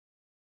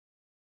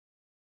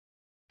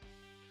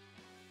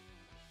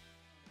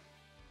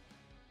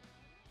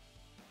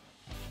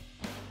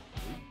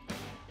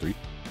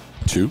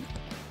2,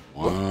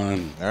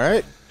 1. All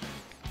right.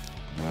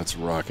 Let's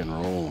rock and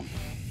roll.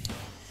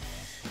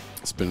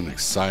 It's been an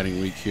exciting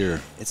week here.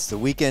 It's the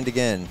weekend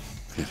again.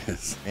 It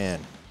is.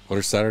 Man. What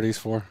are Saturdays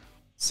for?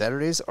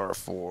 Saturdays are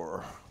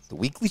for the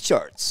weekly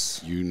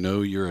charts. You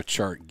know you're a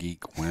chart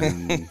geek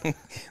when...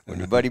 when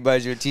your buddy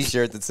buys you a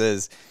T-shirt that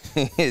says,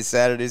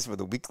 Saturdays for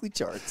the weekly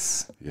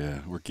charts. Yeah,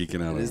 we're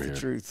geeking out over here. It is the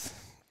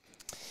truth.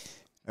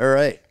 All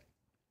right.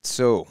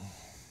 So...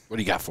 what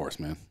do you got for us,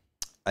 man?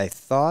 I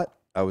thought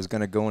I was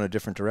going to go in a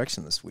different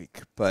direction this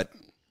week, but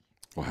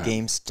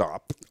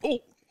GameStop. Oh,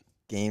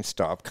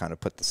 GameStop kind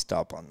of put the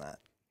stop on that.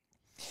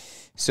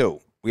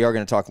 So we are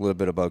going to talk a little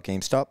bit about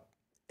GameStop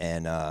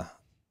and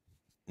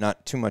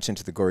not too much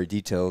into the gory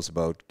details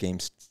about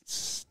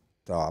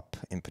GameStop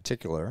in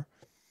particular,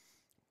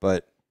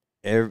 but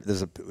there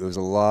was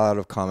a lot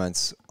of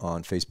comments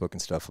on Facebook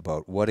and stuff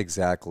about what does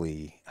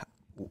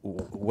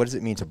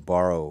it mean to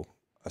borrow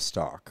a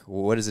stock?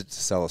 What is it to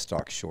sell a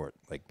stock short?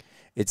 Like,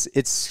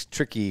 it's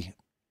tricky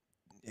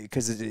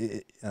because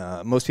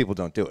most people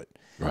don't do it.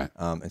 Right.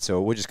 And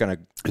so we're just going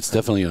to... It's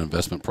definitely an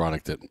investment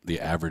product that the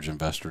average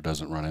investor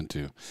doesn't run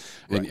into.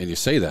 And, and you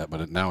say that,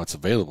 but now it's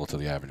available to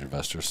the average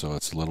investor, so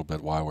it's a little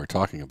bit why we're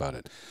talking about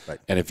it. Right.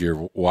 And if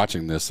you're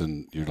watching this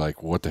and you're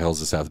like, what the hell does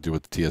this have to do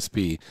with the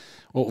TSP?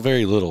 Well,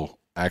 very little.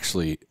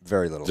 Actually,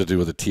 very little to do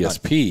with the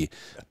TSP,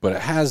 but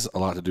it has a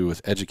lot to do with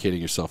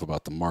educating yourself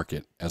about the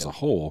market as a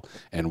whole,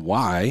 and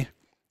why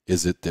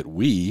is it that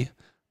we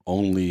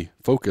only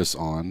focus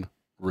on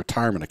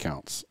retirement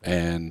accounts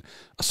and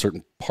a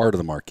certain part of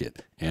the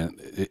market. And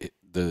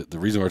the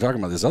reason we're talking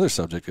about this other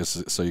subject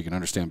is so you can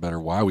understand better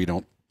why we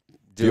don't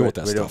deal with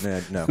that stuff.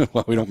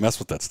 Why we don't mess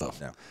with that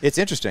stuff. No. It's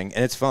interesting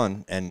and it's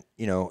fun. And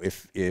you know,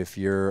 if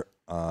you're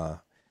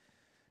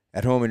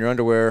at home in your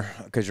underwear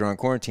because you're on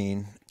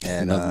quarantine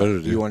and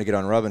you want to get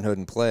on Robinhood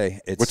and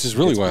play, which is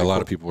really why a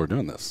lot of people are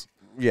doing this.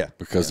 Yeah,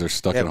 because they're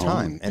stuck at home.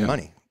 Time and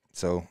money.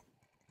 So,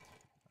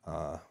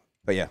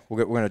 but yeah,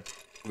 we're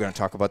gonna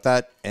talk about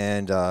that,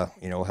 and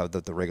we'll have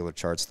the regular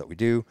charts that we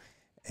do,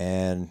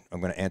 and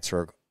I'm gonna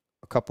answer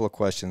a couple of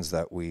questions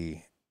that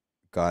we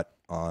got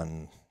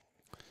on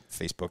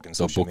Facebook and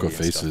social media. The Book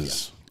of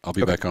Faces. I'll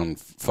be back on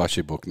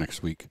Facebook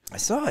next week. I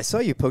saw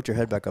you poked your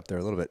head back up there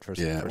a little bit first.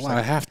 Well,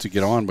 I have to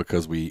get on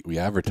because we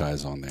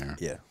advertise on there.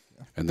 Yeah.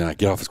 And then I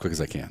get off as quick as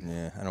I can.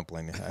 Yeah, I don't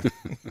blame you.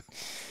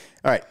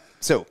 All right,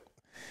 so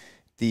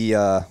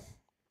the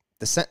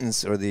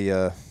sentence or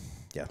the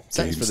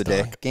sentence for the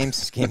day.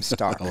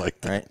 GameStop. I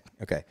like that. Right?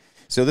 Okay.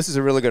 So this is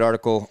a really good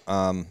article.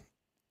 I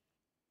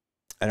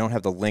don't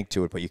have the link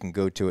to it, but you can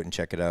go to it and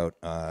check it out.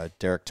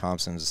 Derek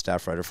Thompson's a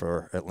staff writer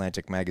for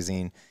Atlantic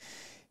Magazine.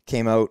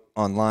 Came out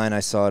online. I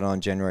saw it on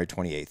January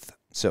 28th.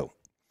 So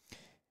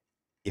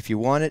if you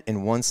want it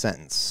in one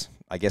sentence,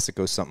 I guess it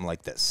goes something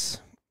like this.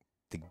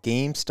 The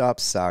GameStop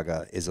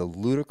saga is a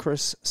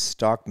ludicrous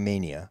stock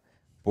mania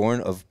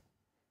born of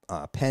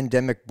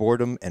pandemic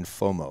boredom and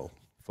FOMO.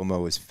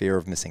 FOMO is fear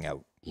of missing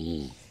out.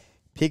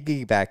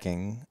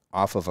 Piggybacking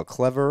off of a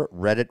clever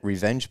Reddit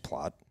revenge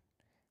plot,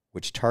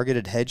 which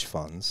targeted hedge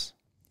funds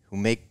who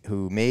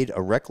made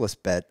a reckless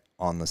bet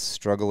on the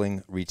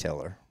struggling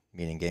retailer,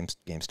 meaning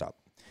GameStop.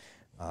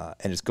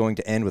 And it's going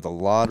to end with a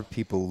lot of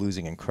people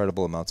losing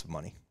incredible amounts of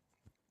money.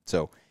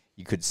 So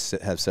you could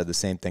have said the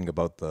same thing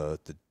about the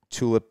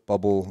tulip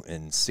bubble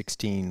in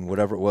 16,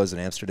 whatever it was in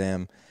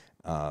Amsterdam.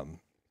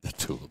 The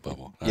tulip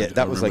bubble. Yeah,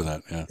 that was like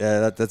that.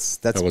 Yeah, that's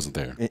that wasn't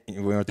there. We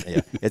weren't.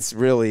 Yeah, it's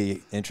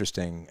really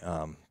interesting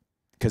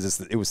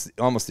because it was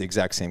almost the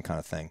exact same kind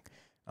of thing.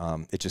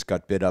 It just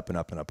got bid up and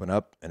up and up and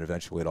up, and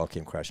eventually it all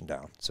came crashing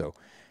down. So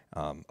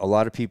a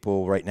lot of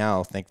people right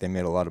now think they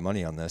made a lot of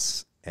money on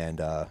this, and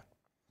we're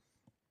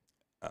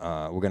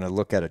going to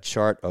look at a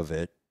chart of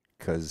it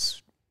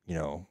because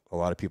a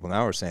lot of people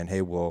now are saying,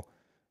 hey, well,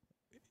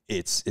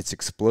 it's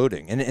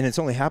exploding, and it's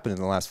only happened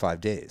in the last 5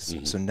 days.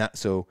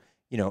 So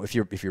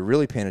if you're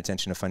really paying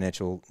attention to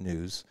financial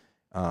news,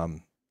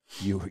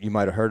 you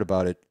might have heard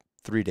about it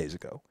 3 days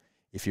ago.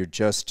 If you're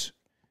just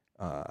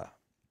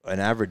an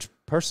average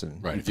person,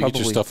 right? If you get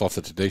your stuff off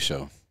the Today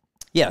Show,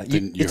 yeah,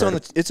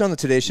 it's on the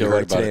Today Show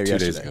like today or 2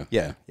 days ago.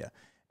 Yeah.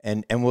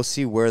 And we'll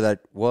see where that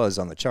was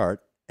on the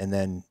chart, and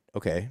then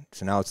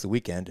so now it's the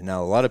weekend, and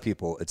now a lot of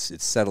people it's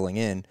settling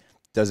in.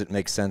 Does it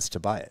make sense to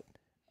buy it?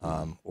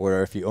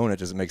 Or if you own it,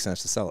 does it make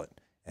sense to sell it?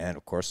 And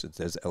of course,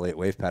 there's Elliott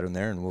wave pattern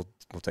there, and we'll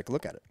take a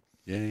look at it.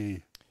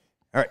 Yay!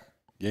 All right.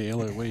 Yay,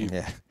 Elliott wave.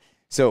 Yeah.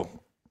 So,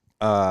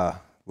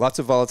 lots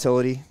of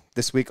volatility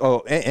this week. Oh,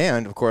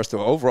 and of course, the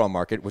overall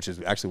market, which is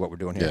actually what we're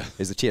doing here,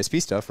 is the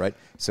TSP stuff, right?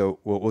 So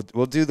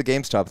we'll do the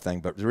GameStop thing,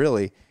 but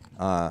really,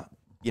 there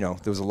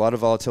was a lot of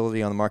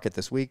volatility on the market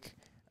this week.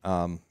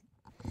 And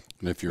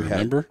if you're a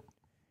member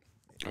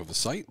of the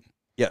site,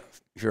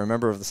 if you're a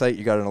member of the site,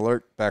 you got an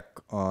alert back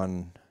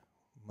on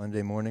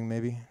Monday morning,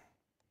 maybe.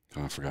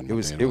 Oh, I forgot. It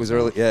was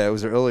early. Yeah, it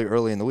was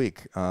early in the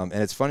week. And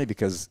it's funny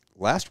because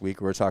last week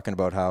we were talking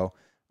about how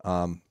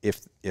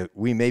if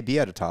we may be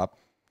at a top,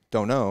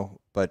 don't know,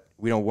 but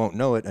we won't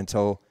know it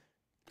until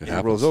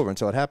it rolls over,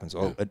 until it happens.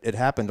 Well, it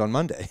happened on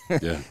Monday.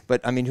 Yeah.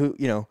 But I mean,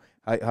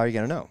 How are you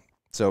going to know?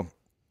 So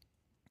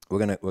we're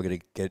gonna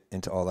get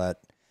into all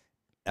that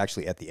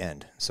actually at the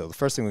end. So the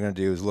first thing we're going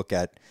to do is look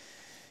at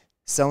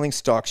selling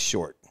stocks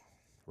short,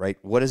 right?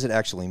 What does it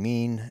actually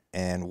mean,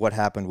 and what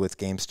happened with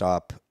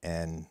GameStop?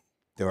 And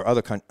there are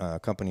other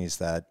companies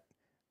that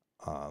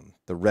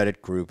the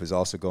Reddit group is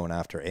also going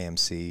after.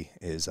 AMC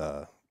is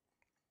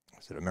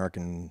it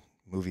American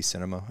Movie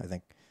Cinema, I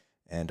think,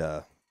 and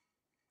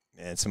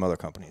some other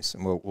companies,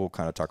 and we'll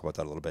kind of talk about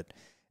that a little bit.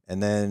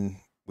 And then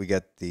we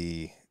get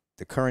the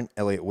current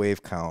Elliott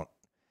wave count,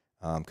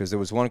 because there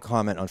was one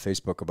comment on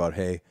Facebook about,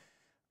 hey,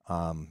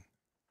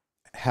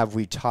 have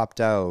we topped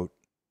out,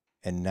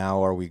 and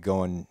now are we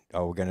going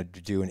to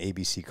do an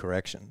ABC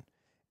correction?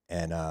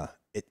 And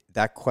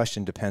that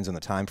question depends on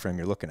the time frame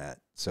you're looking at.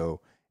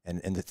 So,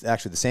 and it's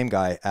actually the same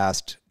guy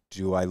asked,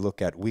 do I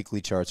look at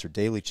weekly charts or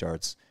daily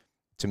charts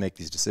to make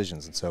these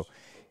decisions? And so,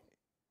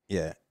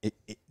 yeah,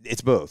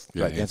 it's both.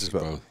 Yeah, right? The answer's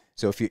both.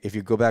 So if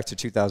you go back to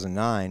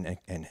 2009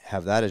 and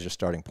have that as your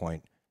starting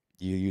point,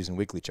 you're using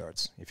weekly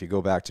charts. If you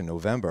go back to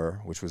November,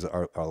 which was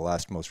our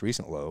most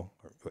recent low,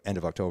 or end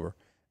of October,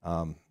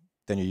 then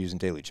you're using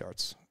daily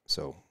charts.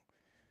 So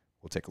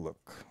we'll take a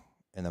look.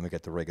 And then we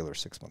get the regular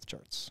 6-month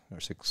charts, or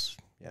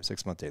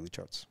 6-month daily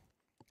charts.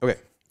 Okay.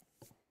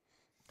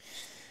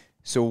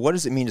 So what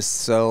does it mean to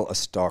sell a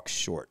stock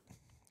short?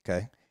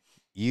 Okay.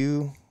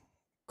 You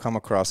come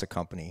across a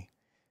company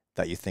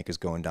that you think is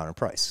going down in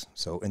price.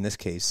 So in this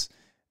case,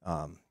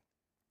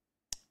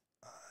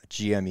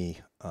 GME,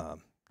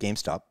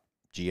 GameStop.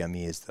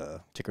 GME is the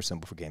ticker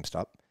symbol for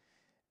GameStop.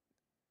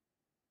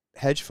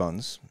 Hedge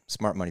funds,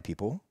 smart money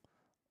people,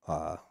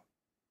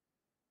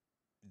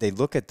 they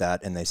look at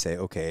that and they say,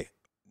 okay,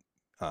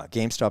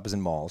 GameStop is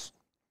in malls.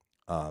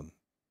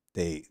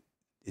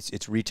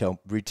 It's retail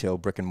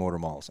brick and mortar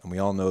malls, and we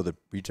all know that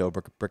retail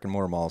brick and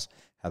mortar malls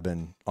have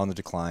been on the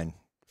decline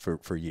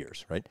for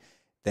years, right?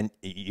 Then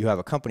you have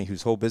a company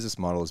whose whole business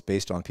model is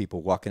based on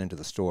people walking into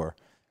the store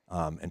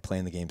and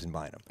playing the games and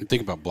buying them. And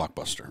think about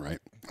Blockbuster, right?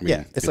 I mean,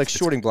 yeah, it's like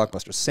shorting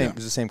Blockbuster.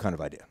 It's the same kind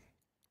of idea.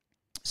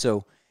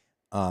 So,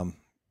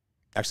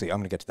 actually, I'm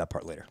going to get to that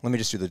part later. Let me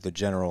just do the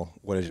general,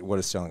 what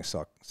is selling a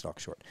stock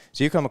short.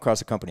 So you come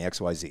across a company,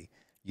 XYZ.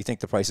 You think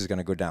the price is going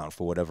to go down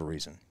for whatever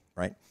reason,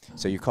 right?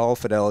 So you call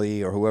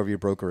Fidelity or whoever your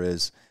broker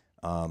is,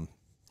 and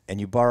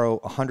you borrow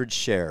 100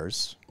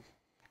 shares,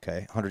 okay,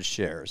 100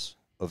 shares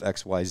of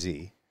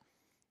XYZ,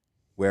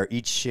 where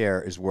each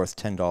share is worth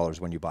 $10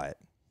 when you buy it,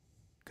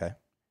 okay?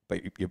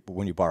 But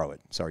when you borrow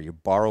it, sorry, you're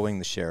borrowing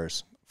the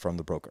shares from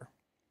the broker.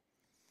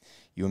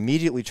 You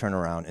immediately turn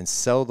around and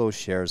sell those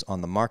shares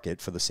on the market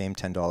for the same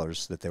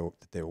 $10 that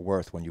they were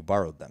worth when you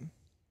borrowed them,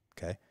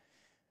 okay?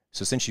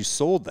 So since you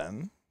sold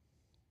them,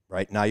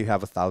 right, now you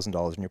have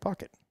 $1,000 in your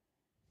pocket,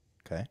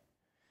 okay?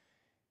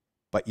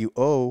 But you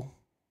owe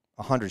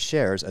 100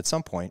 shares at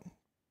some point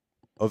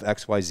of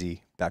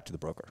XYZ back to the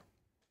broker,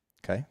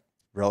 okay?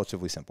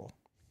 Relatively simple.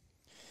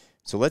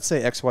 So let's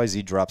say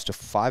XYZ drops to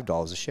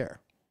 $5 a share,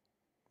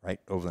 right,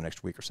 over the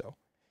next week or so.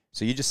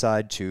 So you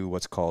decide to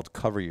what's called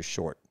cover your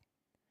short.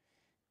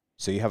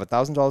 So you have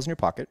 $1,000 in your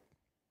pocket.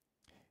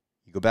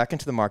 You go back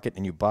into the market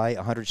and you buy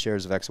 100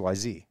 shares of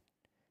XYZ.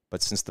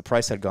 But since the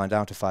price had gone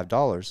down to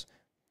 $5,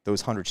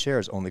 those 100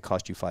 shares only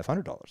cost you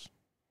 $500,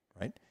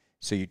 right?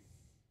 So you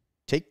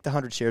take the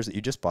 100 shares that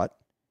you just bought,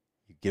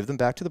 you give them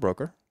back to the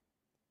broker,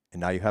 and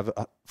now you have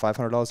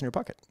 $500 in your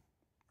pocket,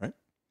 right?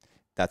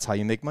 That's how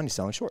you make money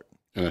selling short.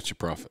 And that's your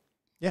profit.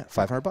 Yeah,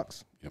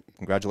 $500. Yep.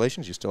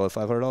 Congratulations, you still have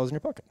 $500 in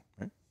your pocket,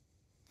 right?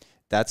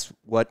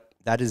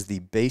 That is the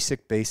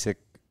basic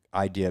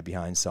idea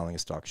behind selling a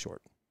stock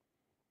short.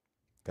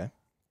 Okay?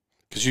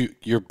 Because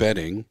you're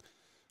betting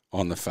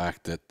on the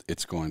fact that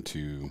it's going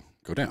to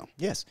go down.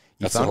 Yes.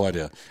 That's the whole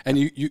idea. And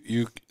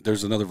you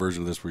there's another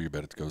version of this where you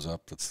bet it goes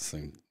up. That's the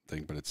same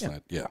thing, but it's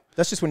not. Yeah.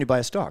 That's just when you buy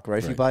a stock,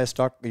 right? If you buy a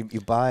stock,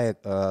 you buy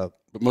it.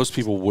 But most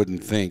people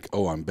wouldn't think,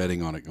 oh, I'm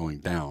betting on it going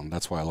down.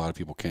 That's why a lot of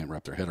people can't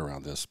wrap their head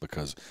around this,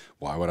 because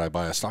why would I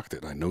buy a stock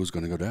that I know is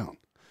going to go down?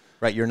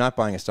 Right. You're not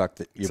buying a stock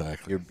that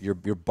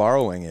you're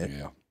borrowing it.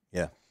 Yeah.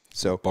 Yeah.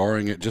 So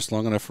borrowing it just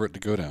long enough for it to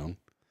go down.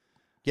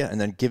 Yeah, and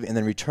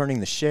then returning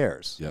the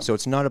shares. Yep. So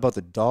it's not about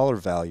the dollar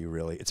value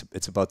really.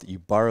 It's about that you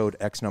borrowed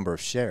X number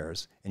of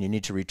shares and you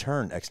need to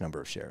return X number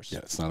of shares. Yeah,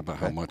 it's not about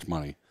how much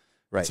money.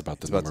 Right. It's about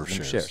the number of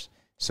shares.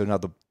 So now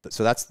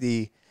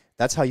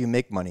that's how you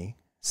make money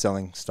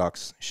selling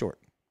stocks short.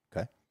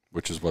 Okay.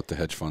 Which is what the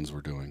hedge funds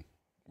were doing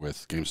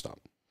with GameStop.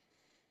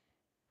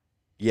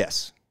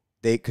 Yes,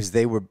 because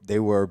they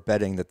were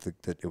betting that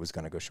it was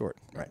going to go short.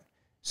 Right.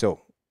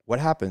 So what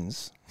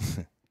happens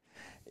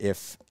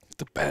if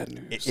the bad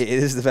news? It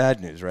is the bad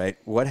news, right?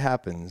 What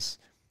happens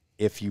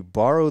if you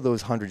borrow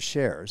those 100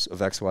 shares of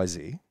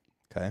XYZ,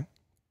 okay,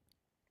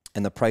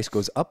 and the price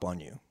goes up on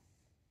you?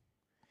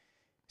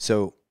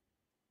 So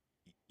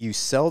you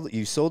sold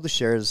the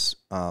shares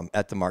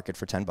at the market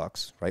for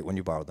 $10, right, when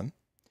you borrowed them.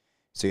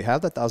 So you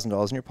have that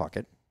 $1,000 in your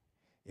pocket.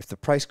 If the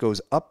price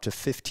goes up to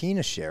 $15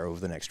 a share over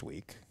the next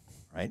week,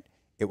 right,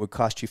 it would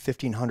cost you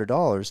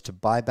 $1,500 to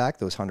buy back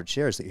those 100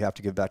 shares that you have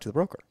to give back to the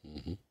broker,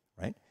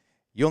 right?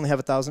 you only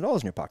have $1,000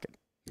 in your pocket.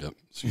 Yep.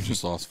 So you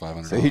just lost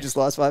 $500. So you just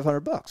lost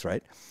 $500,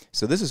 right?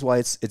 So this is why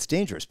it's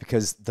dangerous,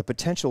 because the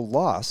potential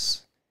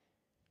loss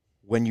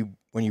when you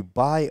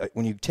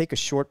take a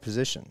short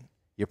position,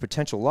 your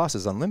potential loss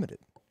is unlimited.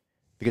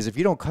 Because if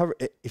you don't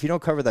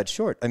cover that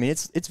short, I mean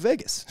it's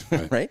Vegas,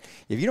 right?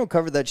 If you don't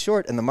cover that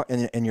short and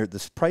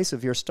the price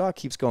of your stock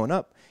keeps going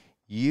up,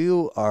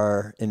 you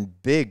are in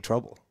big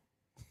trouble.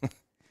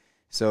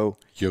 So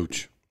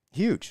huge.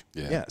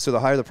 Yeah. So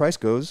the higher the price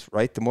goes,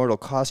 right, the more it'll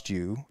cost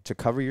you to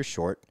cover your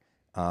short,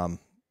 and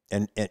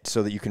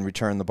so that you can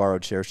return the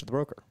borrowed shares to the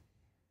broker,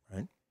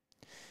 right?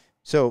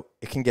 So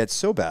it can get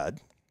so bad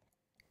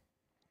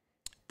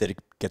that it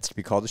gets to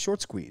be called a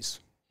short squeeze.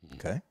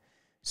 Okay.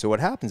 So what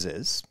happens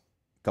is,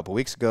 a couple of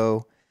weeks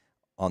ago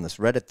on this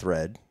Reddit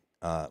thread,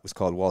 it was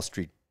called Wall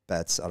Street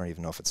Bets. I don't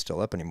even know if it's still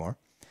up anymore.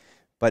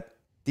 But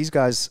these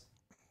guys,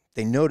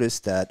 they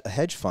noticed that a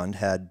hedge fund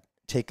had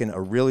taken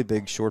a really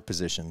big short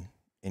position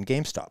in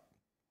GameStop.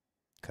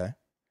 Okay.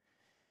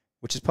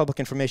 Which is public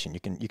information.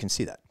 You can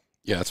see that.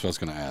 Yeah, that's what I was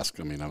going to ask.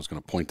 I mean, I was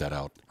going to point that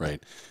out,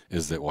 right?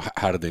 Is that, well,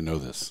 how did they know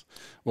this?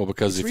 Well,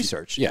 because it's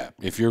research.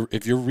 If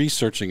you're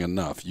researching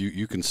enough,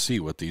 you can see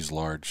what these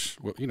large,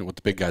 what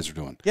the big guys are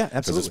doing. Yeah,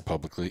 absolutely.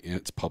 Because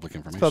it's public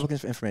information. It's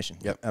public information.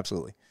 Yep,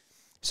 absolutely.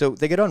 So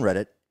they get on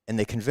Reddit and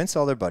they convince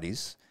all their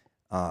buddies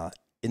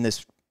in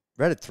this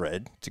Reddit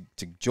thread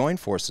to join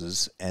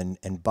forces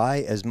and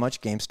buy as much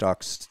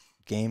GameStop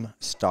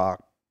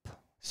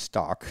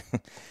stock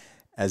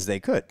as they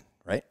could,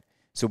 right?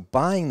 So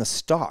buying the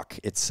stock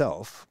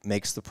itself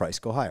makes the price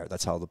go higher.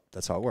 That's how it works, right?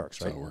 That's how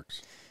it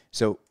works.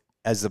 So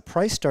as the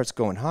price starts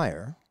going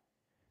higher,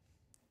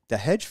 the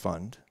hedge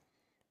fund,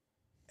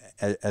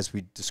 as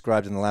we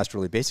described in the last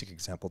really basic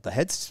example, the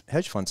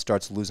hedge fund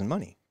starts losing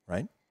money,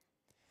 right?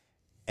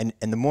 And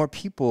the more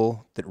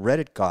people that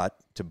Reddit got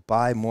to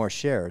buy more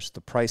shares,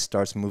 the price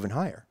starts moving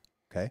higher,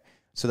 okay?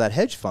 So that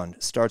hedge fund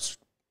starts,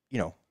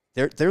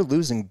 they're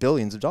losing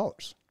billions of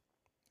dollars,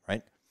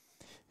 right?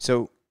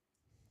 So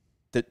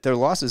their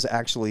losses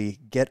actually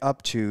get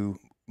up to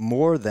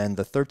more than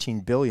the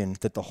 $13 billion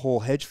that the whole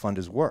hedge fund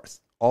is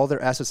worth, all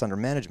their assets under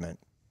management,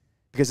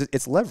 because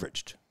it's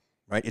leveraged,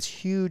 right? It's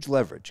huge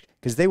leverage,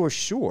 because they were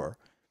sure,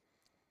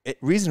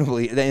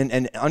 reasonably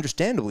and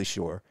understandably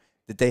sure,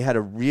 that they had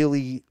a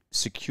really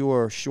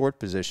secure short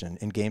position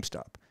in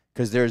GameStop,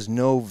 because there's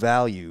no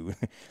value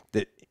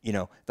that,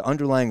 the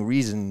underlying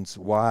reasons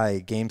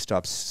why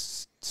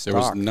GameStop's stock. There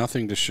was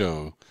nothing to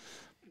show,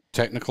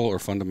 technical or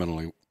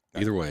fundamentally,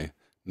 either way.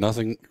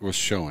 Nothing was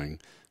showing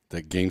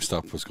that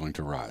GameStop was going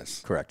to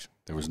rise. Correct.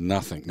 There was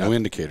nothing, no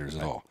indicators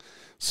at all.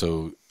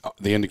 So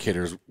the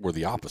indicators were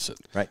the opposite.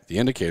 Right. The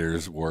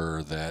indicators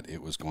were that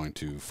it was going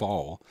to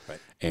fall, right,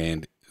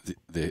 and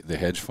the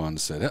hedge fund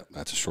said,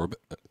 that's a sure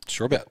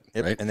bet,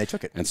 yep. Right? And they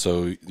took it. And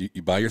so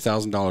you buy your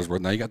 $1,000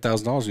 worth. Now you got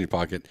 $1,000 in your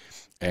pocket,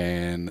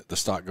 and the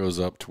stock goes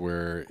up to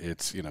where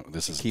it's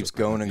this keeps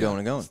going and going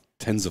and going.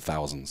 Tens of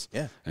thousands.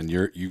 Yeah. And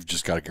you've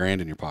just got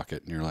 $1,000 in your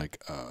pocket, and you're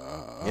like,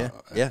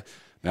 yeah.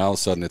 Now all of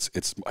a sudden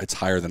it's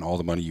higher than all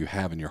the money you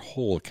have in your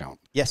whole account.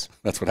 Yes.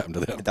 That's what happened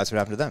to them. That's what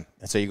happened to them.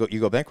 And so you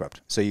go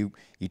bankrupt. So you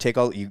take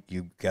all you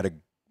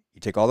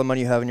take all the money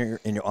you have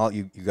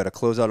you got to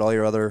close out all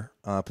your other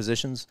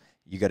positions.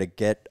 You got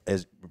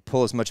to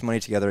pull as much money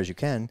together as you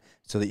can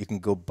so that you can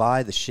go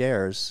buy the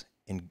shares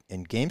in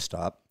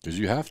GameStop. Because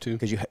you have to.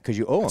 Because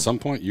you owe them. At some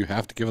point you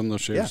have to give them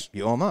those shares. Yeah,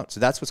 you owe them out. So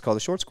that's what's called a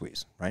short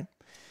squeeze, right?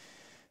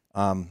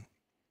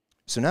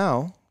 So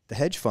now the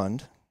hedge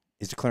fund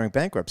is declaring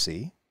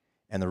bankruptcy,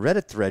 and the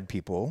Reddit thread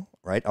people,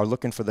 right, are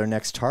looking for their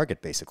next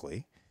target,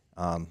 basically.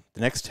 The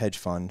next hedge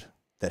fund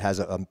that has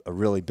a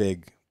really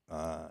big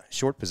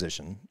short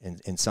position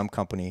in some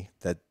company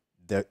that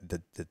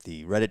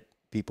the Reddit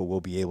people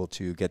will be able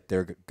to get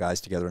their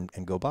guys together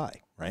and go buy,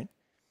 right?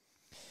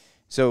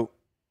 So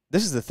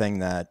this is the thing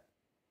that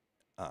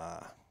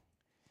I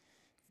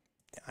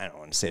don't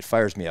want to say it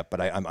fires me up,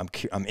 but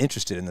I'm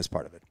interested in this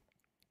part of it.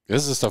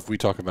 This is the stuff we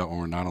talk about when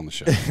we're not on the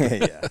show.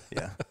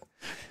 Yeah.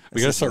 We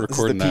got to start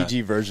recording that. This is the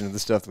PG version of the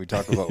stuff that we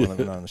talk about when I'm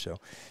not on the show.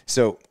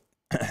 So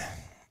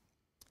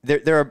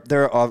there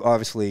are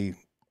obviously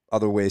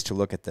other ways to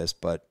look at this,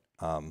 but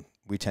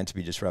we tend to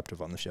be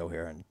disruptive on the show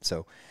here, and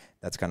so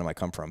that's kind of my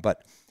come from.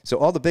 But so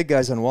all the big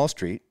guys on Wall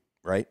Street,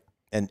 right,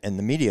 and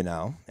the media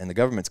now, and the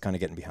government's kind of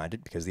getting behind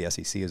it because the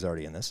SEC is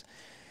already in this.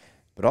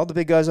 But all the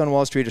big guys on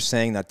Wall Street are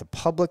saying that the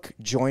public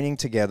joining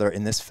together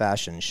in this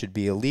fashion should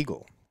be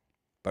illegal.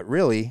 But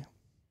really,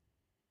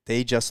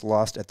 they just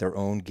lost at their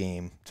own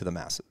game to the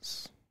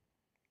masses.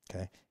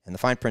 Okay, and the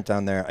fine print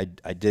down there,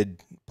 I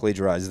did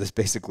plagiarize this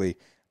basically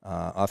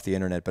off the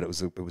internet, but it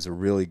was a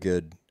really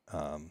good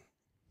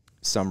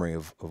summary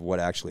of what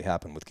actually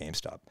happened with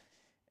GameStop.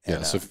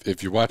 And, so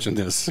if you're watching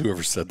this,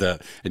 whoever said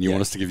that, and you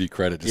want us to give you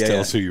credit, just tell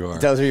us who you are.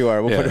 Tell us who you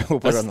are. We'll put it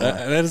on the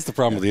line. That is the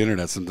problem with the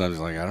internet. Sometimes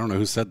like, I don't know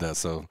who said that.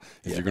 So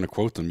if you're going to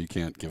quote them, you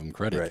can't give them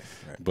credit. Right.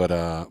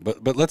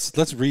 But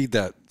let's read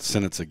that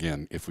sentence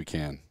again if we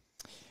can.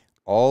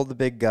 All the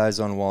big guys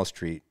on Wall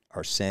Street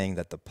are saying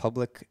that the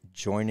public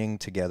joining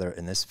together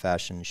in this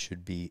fashion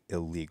should be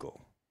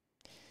illegal.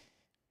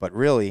 But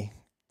really,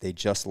 they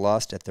just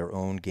lost at their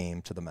own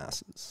game to the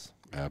masses.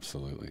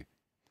 Absolutely.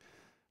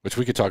 Which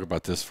we could talk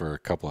about this for a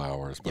couple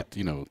hours, but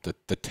you know,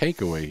 the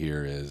takeaway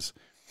here is,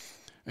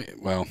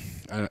 well,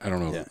 I don't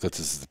know if this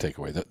is the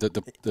takeaway.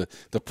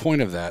 The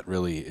point of that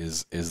really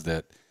is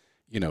that,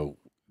 you know,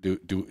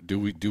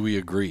 do we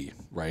agree,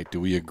 right? Do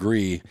we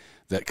agree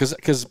that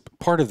because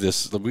part of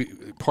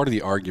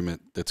the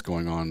argument that's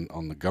going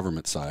on the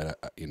government side,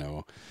 you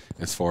know,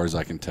 as far as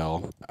I can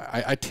tell,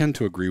 I tend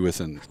to agree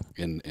with in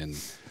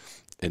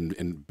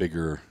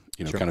bigger,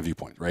 you know, kind of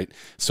viewpoint, right?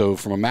 So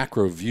from a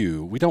macro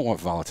view, we don't want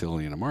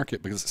volatility in the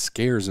market because it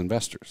scares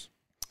investors.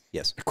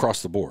 Yes,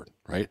 across the board,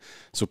 right?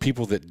 So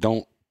people that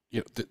don't,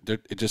 you know,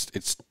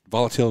 it's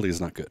volatility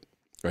is not good,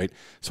 right?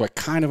 So I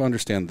kind of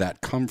understand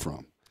that come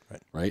from,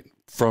 right?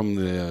 From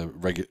the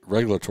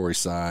regulatory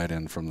side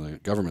and from the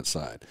government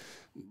side,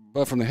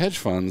 but from the hedge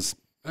funds,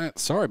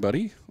 sorry,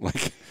 buddy,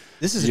 like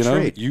this is a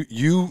trade.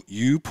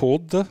 You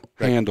pulled the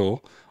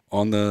handle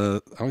on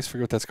the, I always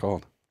forget what that's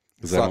called.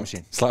 Slot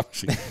machine.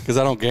 Because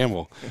I don't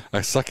gamble. I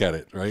suck at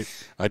it, right?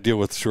 I deal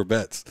with sure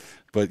bets.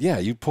 But yeah,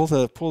 you pull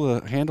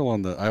the handle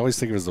on the, I always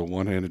think it was the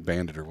one-handed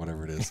bandit or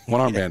whatever it is.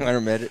 One-arm bandit.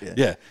 One-arm bandit,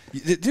 yeah.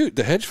 Dude,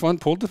 the hedge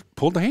fund pulled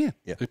the hand.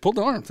 Yeah. They pulled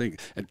the arm thing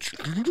and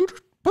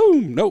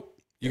boom, nope.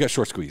 You got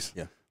short squeeze.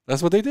 Yeah.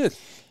 That's what they did.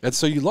 And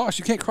so you lost.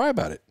 You can't cry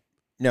about it.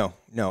 No.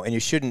 And you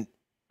shouldn't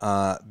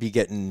be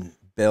getting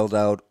bailed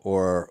out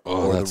or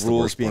the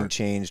rules being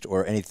changed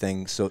or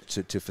anything so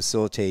to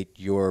facilitate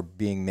your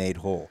being made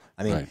whole.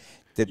 I mean,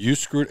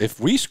 if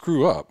we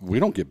screw up, we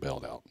don't get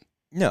bailed out.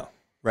 No,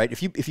 right?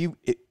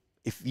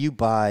 If you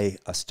buy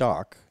a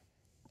stock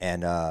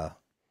and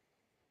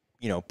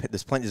you know,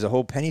 there's a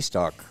whole penny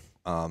stock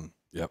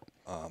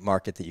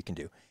market that you can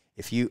do.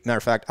 Matter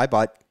of fact, I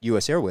bought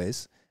U.S.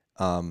 Airways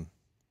a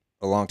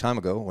long time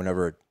ago.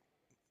 Whenever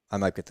I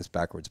might get this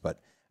backwards, but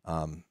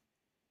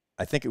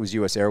I think it was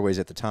U.S. Airways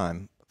at the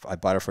time. I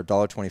bought it for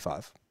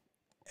 $1.25,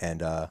 and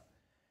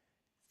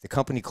the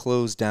company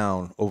closed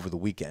down over the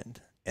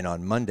weekend. And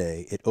on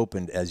Monday, it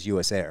opened as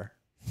U.S. Air,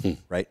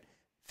 right?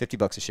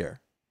 $50 a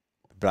share.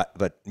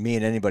 But me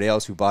and anybody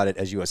else who bought it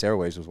as U.S.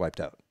 Airways was wiped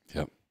out.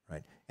 Yep.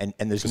 Right. And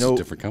there's It's a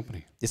different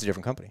company. It's a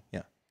different company.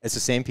 Yeah. It's the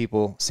same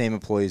people, same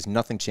employees,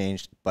 nothing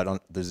changed.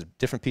 But there's a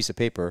different piece of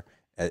paper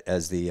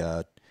as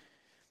the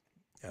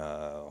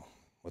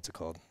what's it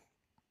called?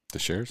 The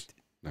shares?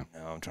 No,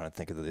 I'm trying to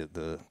think of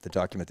the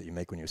document that you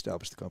make when you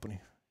establish the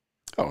company.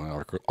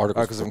 Oh,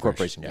 articles of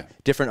incorporation. Yeah.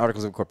 Different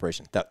articles of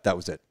incorporation. That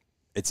was it.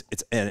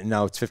 And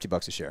now it's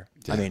 $50 a share.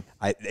 Yeah. I mean,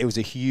 it was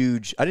a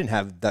huge. I didn't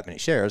have that many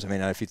shares. I mean,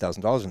 I had a few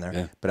 $1,000s in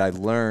there, but I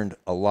learned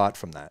a lot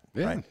from that.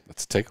 Yeah, right?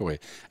 That's a takeaway.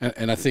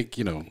 And I think,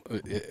 you know,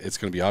 it's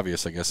going to be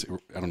obvious. I guess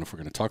I don't know if we're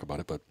going to talk about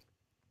it, but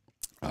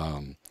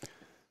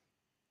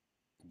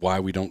why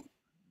we don't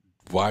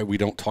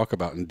talk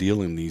about and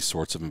deal in these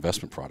sorts of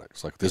investment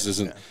products. Like this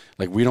isn't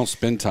like we don't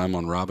spend time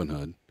on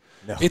Robinhood.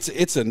 No.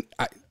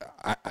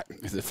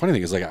 The funny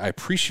thing is, like, I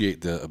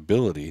appreciate the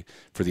ability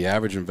for the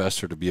average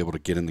investor to be able to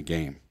get in the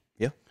game.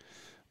 Yeah.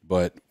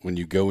 But when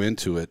you go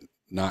into it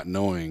not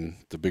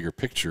knowing the bigger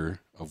picture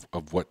of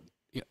what,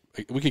 you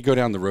know, we could go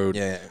down the road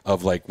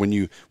of like when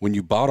you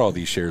bought all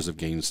these shares of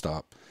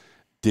GameStop,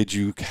 did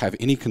you have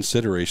any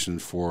consideration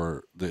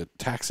for the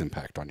tax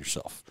impact on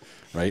yourself,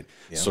 right?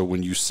 Yeah. So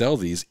when you sell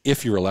these,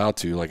 if you're allowed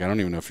to, like, I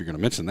don't even know if you're going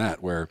to mention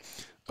that, where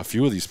a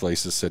few of these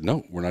places said,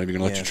 no, we're not even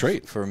going to let you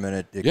trade. For a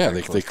minute.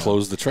 They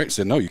closed the trade,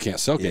 said, no, you can't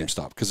sell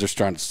GameStop because they're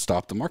trying to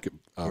stop the market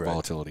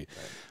volatility. Right.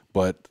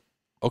 But,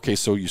 okay,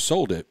 so you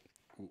sold it.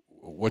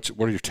 What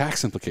are your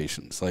tax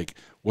implications? Like,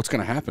 what's going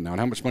to happen now? And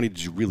how much money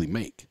did you really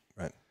make?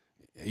 Right.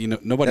 You know,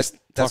 nobody's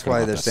that's talking why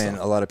about they're that saying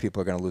stuff. A lot of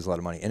people are going to lose a lot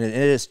of money. And it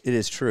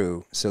is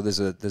true. So there's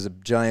a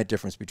giant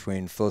difference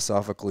between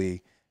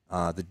philosophically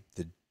the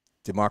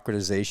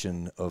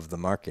democratization of the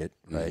market,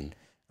 right?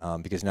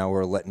 Because now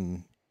we're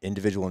letting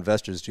individual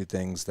investors do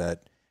things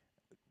that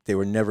they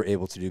were never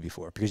able to do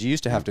before. Because you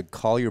used to have to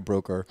call your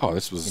broker. Oh,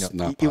 this was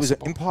not possible. It was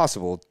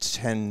impossible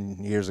 10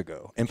 years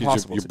ago.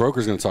 Impossible. Your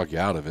broker's going to talk you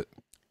out of it.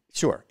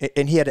 Sure.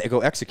 And he had to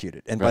go execute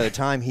it. And by the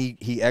time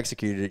he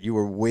executed it, you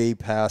were way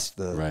past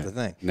the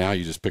thing. Now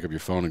you just pick up your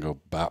phone and go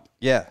bop.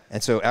 Yeah.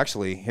 And so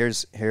actually,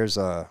 here's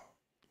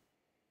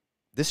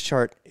this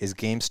chart is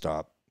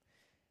GameStop.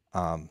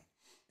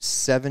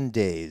 7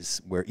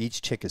 days where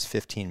each tick is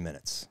 15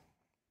 minutes.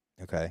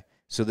 Okay.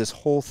 So this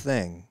whole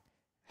thing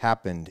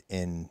happened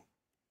in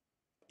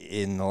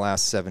the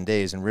last 7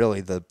 days, and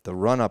really the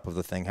run up of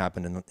the thing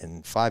happened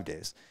in 5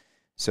 days.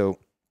 So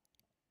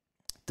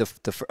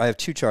I have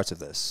two charts of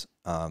this,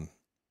 and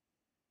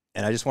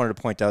I just wanted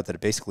to point out that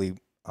it basically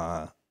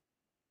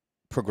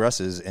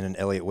progresses in an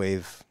Elliott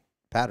wave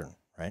pattern,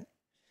 right?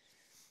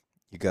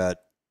 You got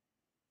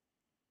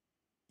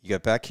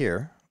back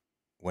here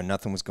when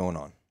nothing was going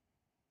on,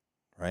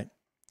 right?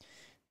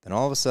 Then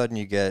all of a sudden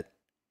you get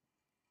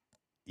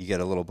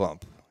a little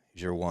bump.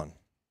 Here's your 1,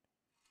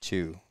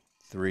 2,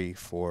 3,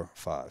 4,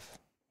 5,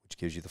 which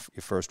gives you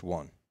your first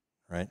 1,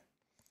 right?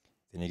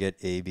 Then you get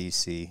A, B,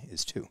 C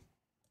is 2,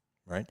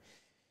 right?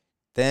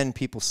 Then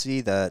people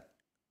see that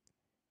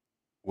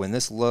when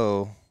this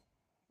low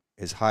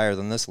is higher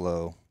than this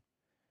low,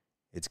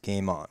 it's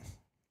game on.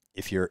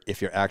 If you're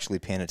actually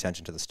paying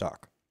attention to the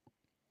stock.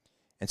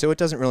 And so it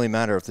doesn't really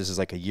matter if this is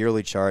like a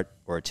yearly chart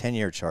or a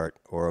 10-year chart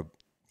or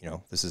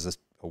this is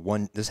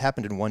this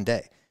happened in one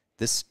day.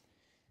 This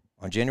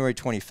on January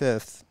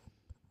 25th,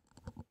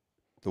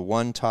 the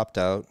 1 topped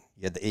out,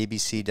 you had the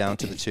ABC down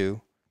to the 2,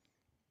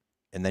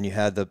 and then you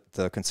had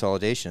the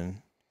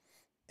consolidation,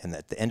 and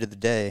at the end of the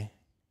day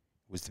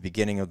was the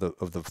beginning of the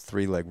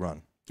 3-leg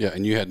run. Yeah,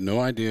 and you had no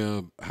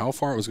idea how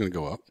far it was going to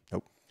go up.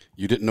 Nope.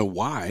 You didn't know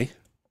why.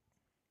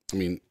 I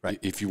mean, right.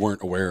 If you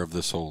weren't aware of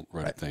this whole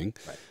Reddit thing,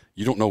 right.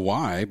 You don't know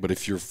why. But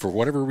if you're, for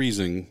whatever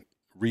reason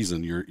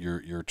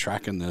you're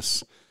tracking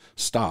this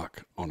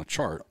stock on a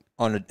chart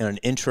on an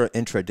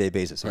intraday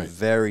basis, right. A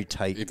very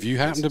tight. If you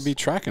happen to be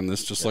tracking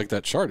this just like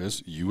that chart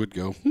is, you would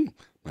go,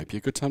 might be a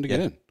good time to get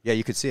in. Yeah,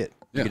 you could see it.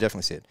 You could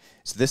definitely see it.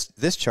 So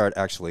this chart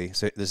actually.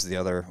 So this is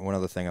one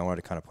other thing I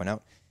wanted to kind of point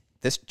out.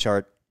 This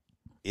chart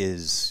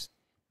is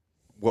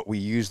what we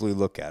usually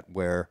look at,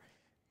 where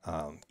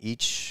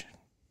each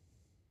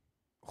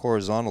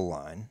horizontal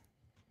line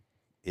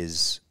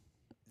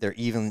they're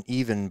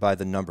even by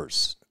the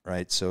numbers,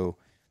 right? So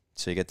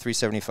you get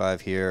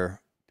 375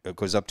 here. It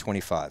goes up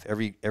 25.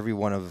 Every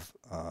one of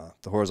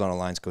the horizontal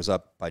lines goes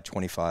up by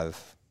 $25,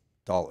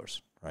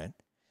 right?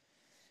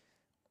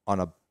 On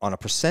a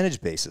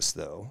percentage basis,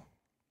 though,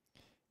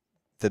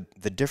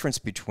 the difference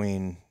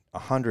between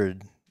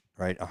 100,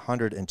 right,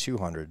 100 and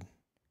 200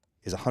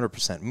 is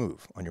 100%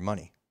 move on your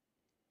money,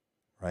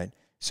 right?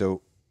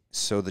 So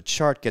the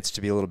chart gets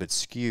to be a little bit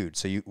skewed.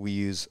 So we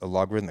use a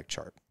logarithmic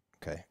chart,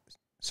 okay?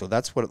 So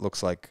that's what it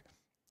looks like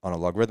on a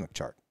logarithmic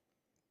chart.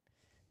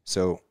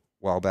 So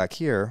while back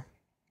here,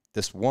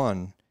 this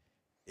 1,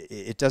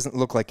 it doesn't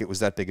look like it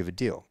was that big of a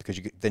deal, because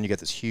then you get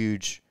this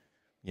huge,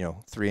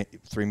 3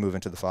 move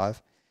into the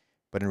 5.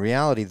 But in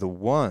reality, the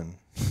 1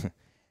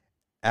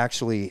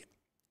 actually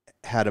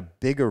had a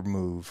bigger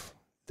move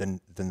than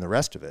the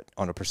rest of it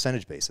on a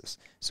percentage basis.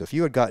 So if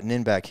you had gotten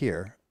in back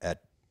here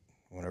at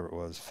whatever it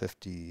was,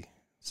 50,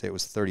 say it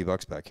was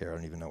 $30 back here, I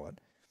don't even know what,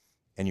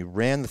 and you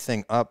ran the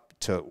thing up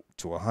to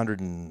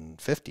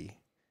 150,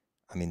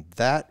 I mean,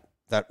 that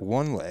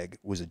 1 leg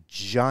was a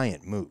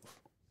giant move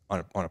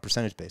on a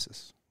percentage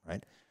basis,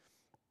 right?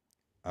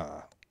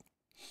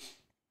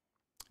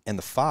 And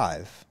the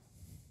 5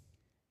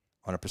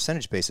 on a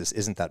percentage basis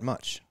isn't that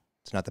much.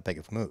 It's not that big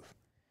of a move.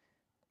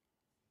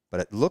 But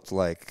it looked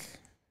like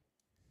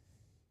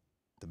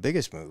the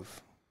biggest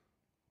move,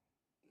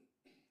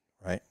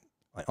 right?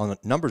 On the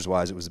numbers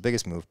wise, it was the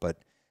biggest move, but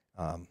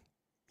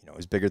it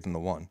was bigger than the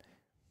 1.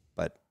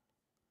 But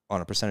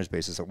on a percentage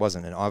basis, it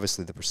wasn't. And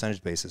obviously, the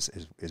percentage basis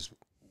is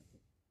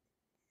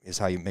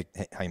how you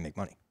make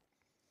money.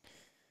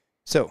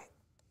 So,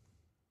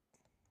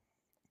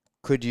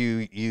 could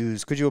you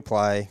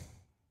apply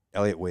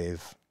Elliott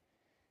wave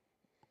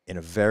in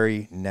a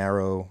very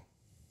narrow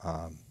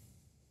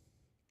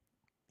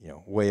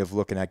way of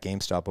looking at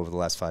GameStop over the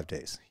last 5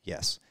 days?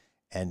 Yes.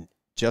 And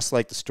just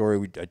like the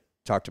story I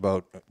talked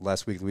about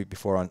last week, the week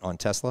before on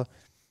Tesla,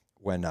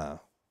 when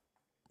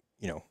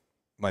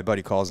my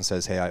buddy calls and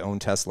says, "Hey, I own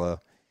Tesla."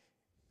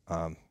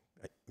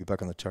 We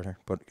back on the chart here,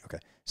 but okay.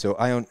 So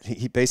I own.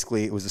 He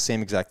basically, it was the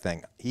same exact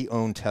thing. He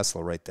owned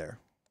Tesla right there,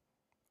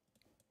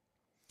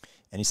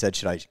 and he said,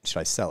 "Should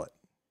I sell it?"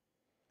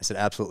 I said,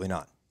 "Absolutely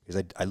not,"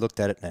 because I looked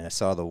at it and I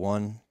saw the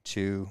 1,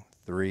 2,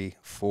 3,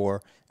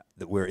 4.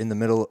 That we're in the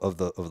middle of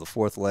the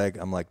 4th leg.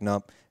 I'm like,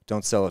 nope,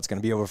 don't sell it. It's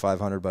going to be over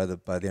 500 by the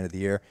end of the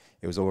year.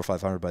 It was over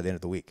 500 by the end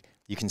of the week.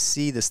 You can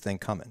see this thing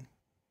coming,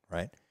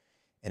 right?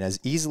 And as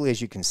easily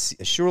as you can see,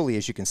 as surely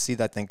as you can see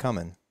that thing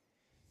coming,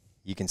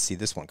 you can see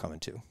this one coming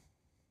too.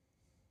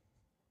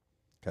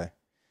 Okay?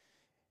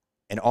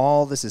 And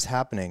all this is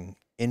happening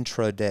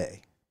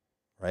intraday,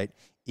 right?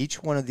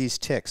 Each one of these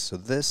ticks, so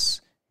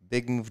this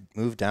big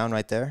move down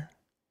right there,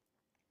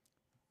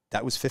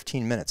 that was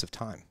 15 minutes of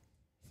time.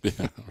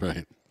 Yeah,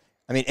 right.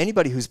 I mean,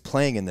 anybody who's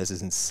playing in this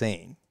is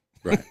insane.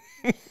 Right.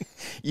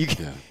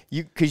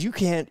 Because you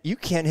can't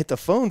hit the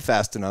phone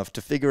fast enough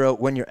to figure out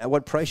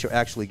what price you're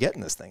actually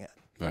getting this thing at.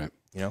 Right.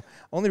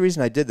 Only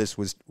reason I did this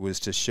was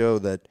to show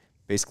that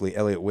basically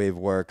Elliott wave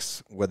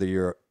works whether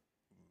you're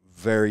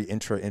very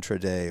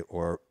intraday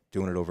or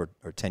doing it over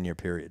a 10-year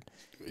period.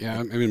 Yeah,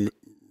 I mean,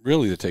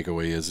 really the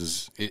takeaway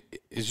is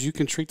you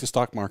can treat the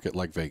stock market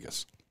like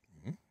Vegas.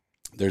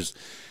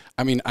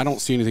 Mm-hmm. I don't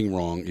see anything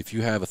wrong if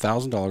you have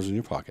 $1,000 in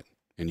your pocket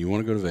and you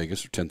want to go to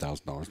Vegas, or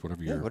 $10,000,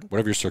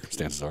 whatever your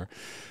circumstances are.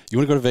 You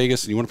want to go to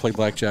Vegas and you want to play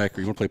blackjack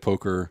or you want to play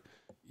poker,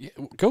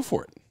 go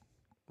for it,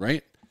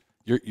 right?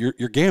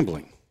 You're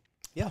gambling.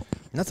 Yeah,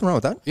 nothing wrong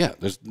with that. Yeah,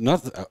 there's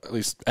nothing. At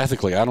least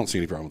ethically, I don't see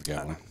any problem with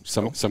gambling.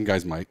 Some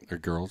guys might, or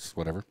girls,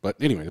 whatever. But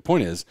anyway, the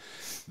point is,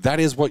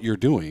 that is what you're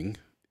doing.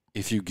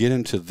 If you get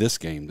into this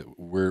game that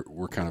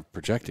we're kind of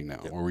projecting now,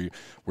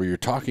 where you're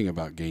talking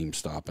about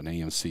GameStop and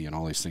AMC and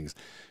all these things,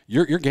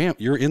 you're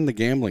in the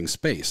gambling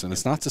space, and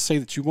it's not to say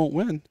that you won't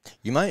win.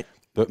 You might.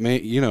 But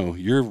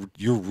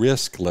your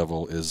risk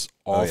level is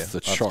off the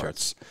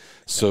charts.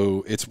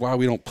 So it's why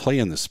we don't play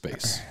in this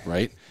space,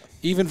 right?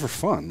 Even for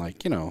fun,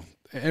 like,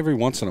 every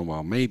once in a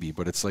while maybe,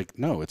 but it's like,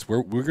 no, it's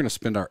we're going to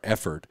spend our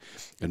effort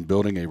in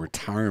building a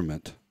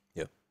retirement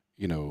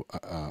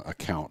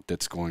account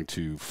that's going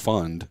to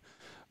fund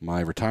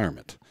my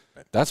retirement.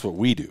 Right. That's what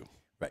we do.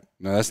 Right.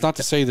 Now, that's not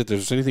to say that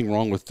there's anything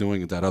wrong with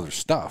doing that other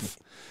stuff.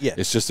 Yeah.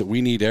 It's just that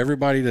we need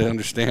everybody to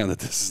understand that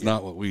this is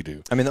not what we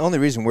do. I mean, the only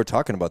reason we're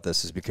talking about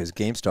this is because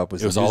GameStop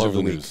was all over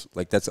the news.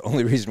 Like, that's the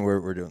only reason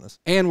we're doing this.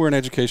 And we're an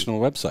educational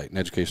website, an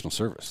educational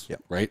service.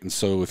 Yep. Right? And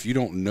so if you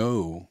don't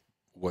know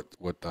what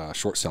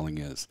short selling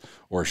is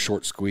or a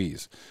short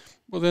squeeze,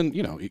 well, then,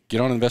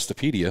 get on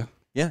Investopedia.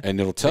 Yeah, and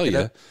it'll tell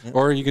you,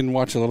 or you can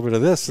watch a little bit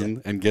of this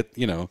and get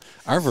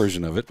our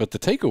version of it. But the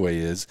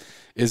takeaway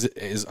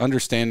is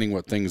understanding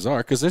what things are,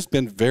 because there's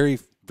been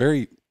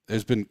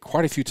there's been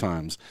quite a few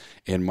times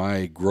in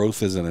my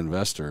growth as an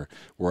investor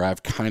where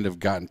I've kind of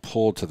gotten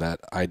pulled to that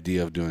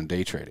idea of doing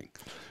day trading,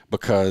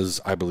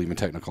 because I believe in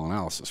technical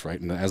analysis, right?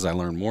 And as I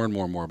learn more and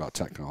more and more about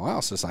technical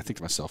analysis, I think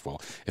to myself,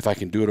 well, if I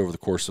can do it over the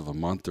course of a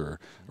month or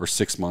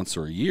 6 months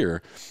or a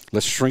year,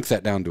 let's shrink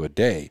that down to a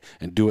day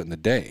and do it in the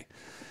day.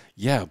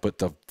 Yeah, but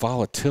the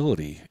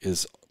volatility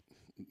is,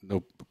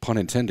 no pun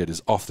intended,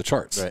 is off the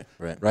charts.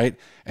 Right?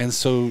 And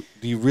so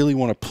do you really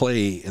want to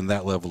play in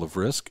that level of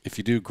risk? If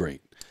you do,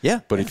 great. Yeah.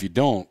 But if you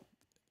don't,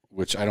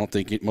 which I don't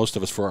think most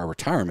of us for our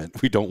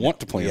retirement, we don't want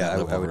to play in that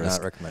level of risk. I would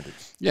not recommend it.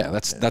 Yeah,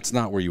 that's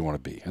not where you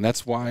want to be. And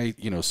that's why,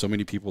 so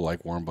many people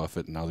like Warren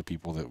Buffett and other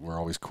people that we're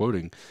always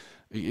quoting,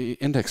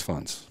 index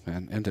funds,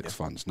 man,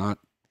 funds, not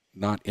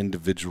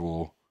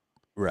individual.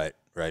 Right.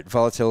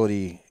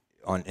 Volatility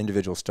on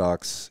individual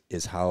stocks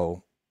is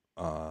how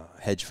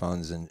hedge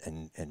funds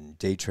and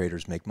day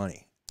traders make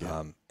money.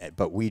 Yeah.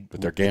 But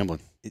they're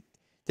gambling.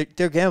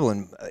 They're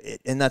gambling,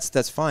 and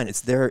that's fine. It's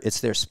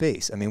their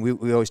space. I mean,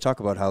 we always talk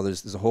about how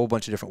there's a whole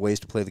bunch of different ways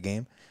to play the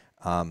game.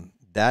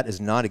 That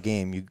is not a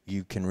game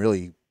you can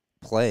really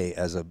play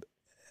as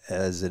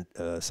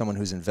someone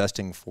who's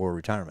investing for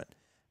retirement,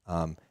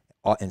 and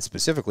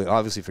specifically,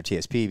 obviously, for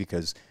TSP,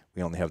 because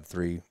we only have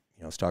 3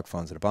 stock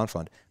funds and a bond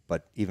fund.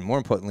 But even more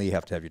importantly, you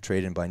have to have your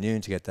trade in by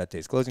noon to get that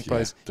day's closing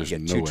price. You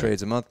get 2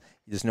 trades a month.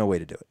 There's no way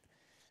to do it.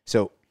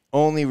 So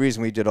only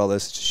reason we did all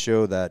this is to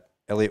show that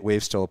Elliott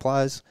Wave still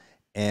applies,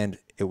 and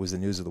it was the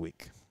news of the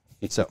week.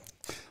 So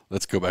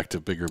let's go back to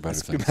bigger, better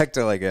things. Go back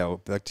to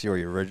back to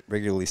your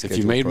regularly scheduled.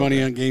 If you made program.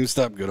 money on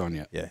GameStop, good on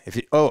you. Yeah.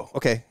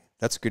 Okay,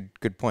 that's a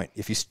good point.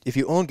 If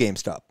you own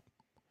GameStop,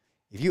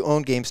 and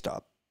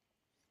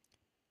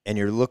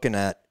you're looking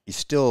at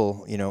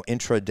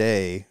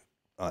intraday.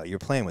 You're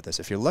playing with this.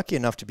 If you're lucky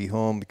enough to be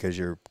home because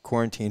you're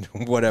quarantined,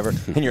 whatever,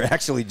 and you're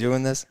actually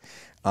doing this,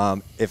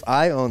 if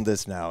I owned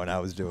this now and I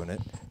was doing it,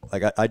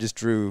 like I just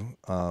drew,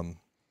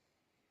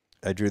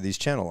 I drew these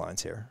channel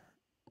lines here,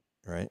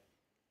 right?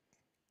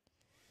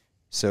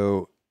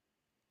 So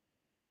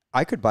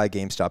I could buy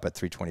GameStop at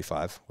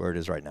 325, where it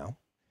is right now,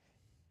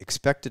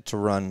 expect it to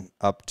run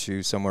up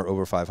to somewhere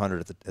over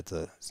 500 at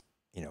the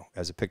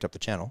as it picked up the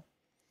channel,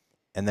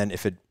 and then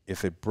if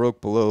it broke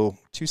below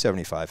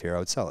 275 here, I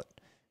would sell it.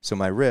 So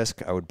my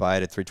risk, I would buy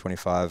it at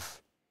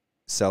 325,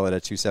 sell it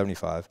at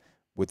 275,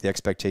 with the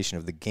expectation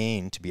of the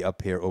gain to be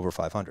up here over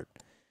 500.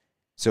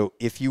 So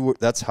if you were,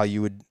 that's how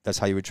you would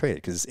trade it,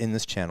 because it's in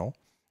this channel.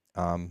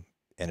 And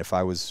if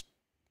I was,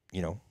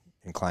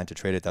 inclined to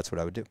trade it, that's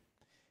what I would do.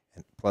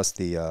 And plus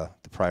the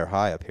prior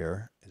high up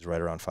here is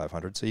right around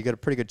 500. So you get a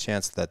pretty good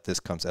chance that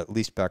this comes at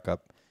least back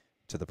up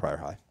to the prior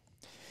high.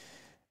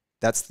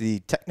 That's the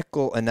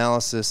technical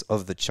analysis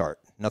of the chart.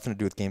 Nothing to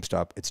do with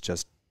GameStop. It's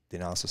just the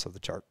analysis of the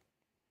chart.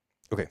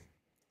 Okay.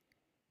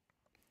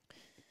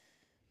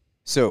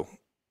 So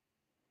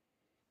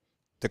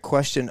the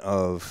question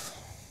of,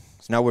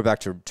 so now we're back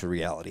to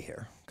reality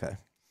here. Okay.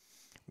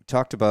 We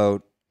talked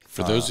about,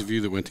 for those of you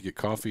that went to get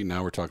coffee,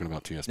 now we're talking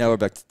about TSP. Now we're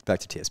back to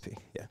TSP.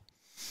 Yeah.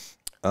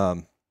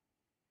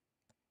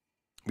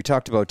 We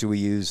talked about, do we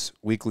use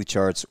weekly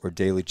charts or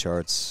daily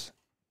charts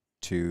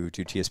to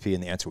do TSP,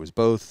 and the answer was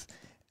both.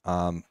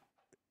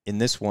 In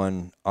this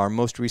one, our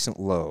most recent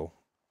low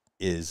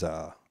is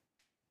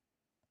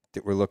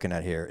that we're looking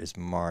at here is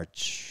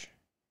March.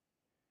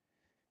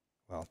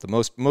 Well, the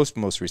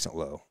most recent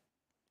low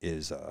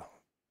is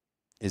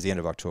the end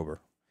of October,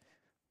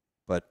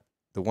 but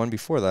the one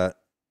before that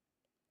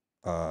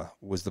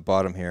was the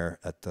bottom here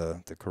at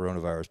the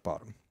coronavirus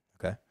bottom.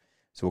 Okay,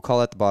 so we'll call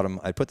that the bottom.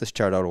 I put this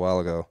chart out a while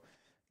ago.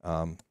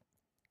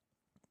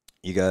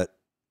 You got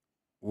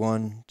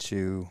 1,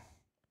 2,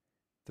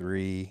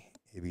 3.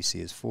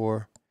 ABC is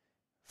 4,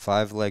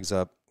 5 legs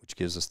up, which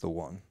gives us the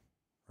 1,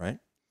 right?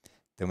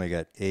 Then we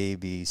got A,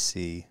 B,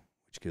 C,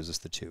 which gives us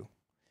the 2.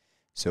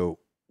 So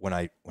when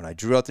I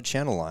drew out the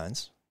channel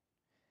lines,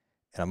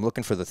 and I'm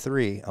looking for the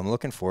 3, I'm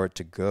looking for it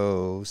to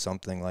go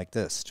something like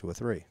this to a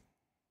 3,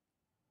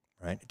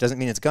 right? It doesn't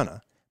mean it's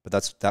gonna, but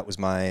that was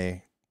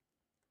my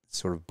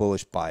sort of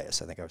bullish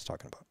bias I think I was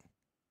talking about.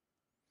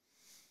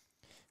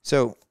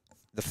 So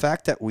the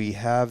fact that we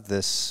have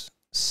this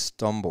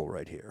stumble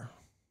right here,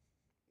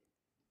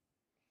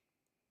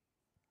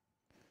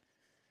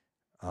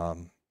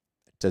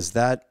 Does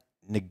that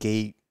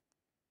negate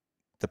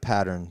the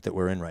pattern that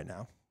we're in right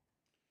now?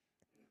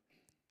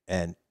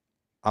 And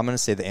I'm going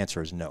to say the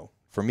answer is no.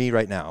 For me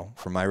right now,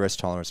 for my risk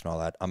tolerance and all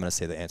that, I'm going to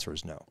say the answer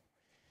is no.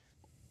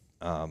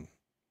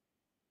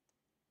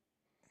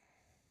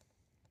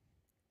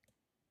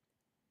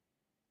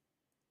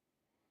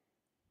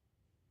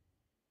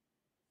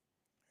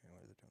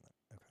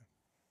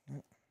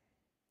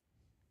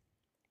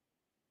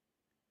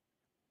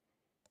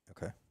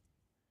 Okay.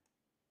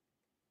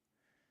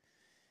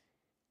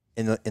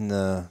 In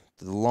the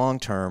long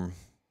term,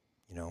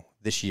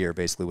 this year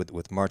basically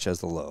with March as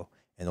the low.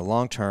 In the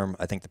long term,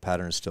 I think the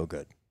pattern is still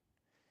good.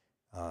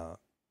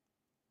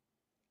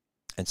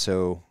 And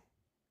so,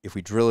 if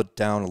we drill it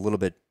down a little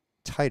bit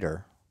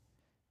tighter,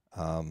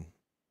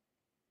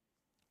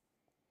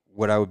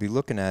 what I would be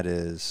looking at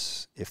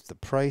is if the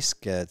price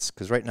gets,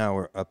 because right now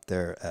we're up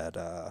there at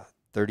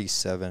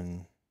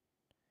 37.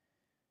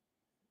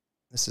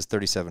 This is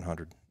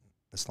 3,700.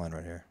 This line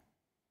right here.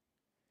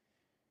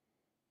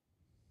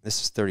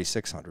 This is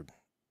 3,600.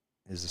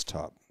 Is this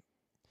top?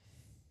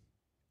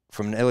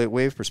 From an Elliott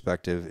wave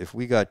perspective, if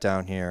we got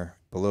down here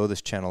below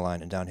this channel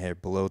line and down here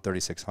below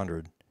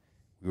 3,600,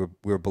 we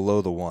were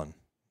below the 1.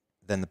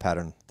 Then the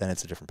pattern, then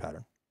it's a different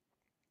pattern.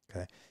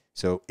 Okay,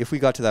 so if we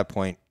got to that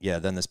point, yeah,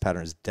 then this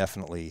pattern is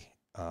definitely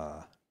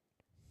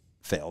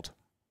failed.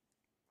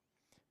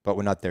 But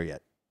we're not there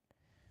yet.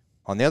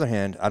 On the other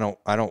hand, I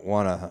don't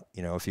want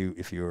to,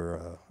 if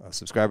you're a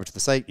subscriber to the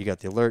site, you got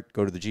the alert,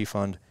 go to the G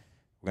Fund.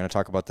 We're going to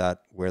talk about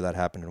that, where that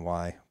happened and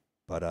why.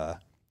 But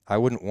I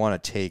wouldn't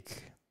want to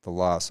take the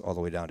loss all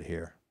the way down to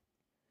here.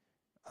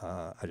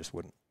 I just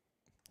wouldn't.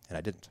 And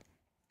I didn't.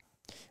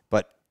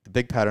 But the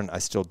big pattern I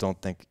still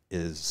don't think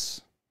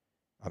is,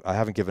 I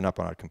haven't given up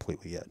on it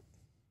completely yet.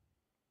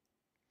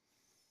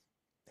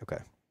 Okay.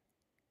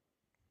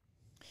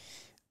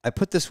 I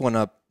put this one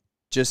up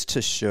just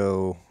to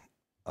show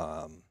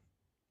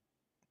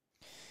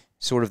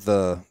sort of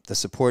the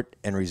support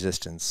and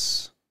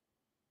resistance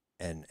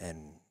and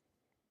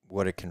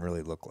what it can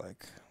really look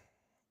like.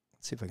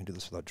 Let's see if I can do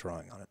this without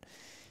drawing on it.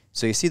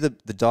 So you see the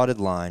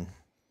dotted line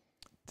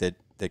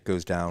that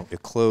goes down.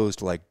 It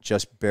closed like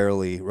just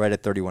barely right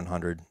at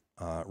 3,100,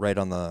 right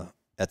on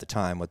at the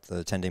time what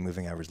the 10-day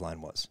moving average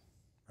line was,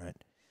 right?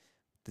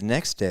 The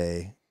next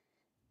day,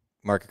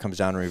 market comes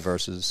down and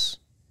reverses.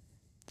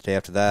 The day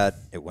after that,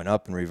 it went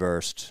up and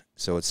reversed.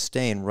 So it's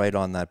staying right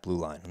on that blue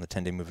line, on the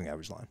 10-day moving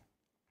average line.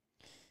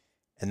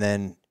 And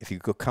then if you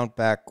go count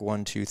back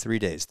 1, 2, 3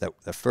 days,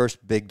 the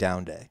first big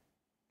down day,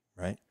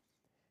 right?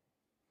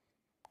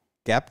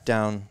 Gap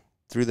down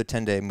through the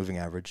 10-day moving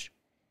average.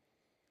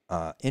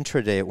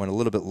 Intraday, it went a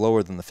little bit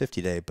lower than the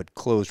 50-day, but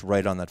closed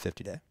right on that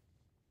 50-day.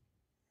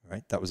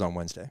 Right? That was on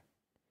Wednesday.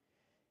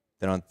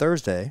 Then on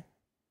Thursday,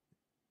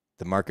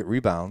 the market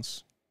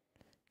rebounds,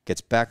 gets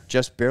back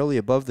just barely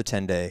above the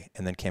 10-day,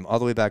 and then came all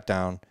the way back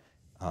down.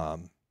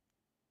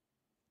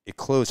 It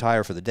closed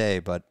higher for the day,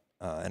 but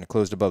and it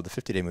closed above the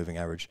 50-day moving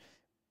average,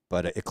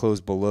 but it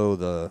closed below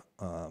the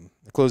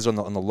it closed on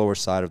the lower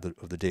side of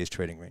the day's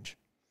trading range.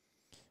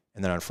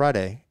 And then on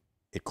Friday,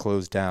 it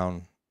closed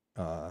down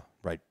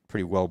right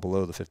pretty well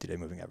below the 50-day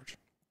moving average.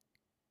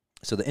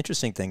 So the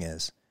interesting thing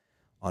is,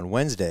 on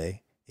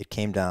Wednesday, it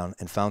came down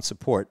and found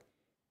support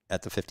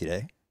at the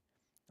 50-day.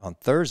 On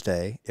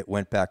Thursday, it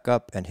went back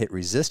up and hit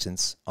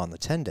resistance on the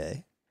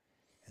 10-day.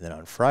 And then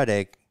on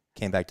Friday,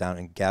 came back down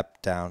and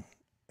gapped down,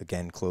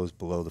 again closed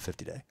below the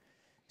 50-day.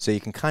 So you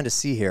can kind of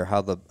see here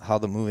how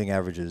the moving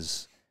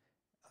averages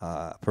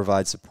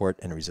provide support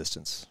and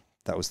resistance.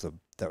 That was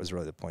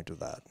really the point of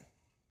that.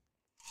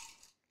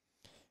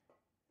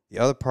 The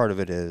other part of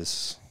it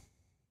is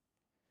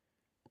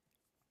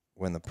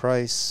when the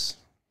price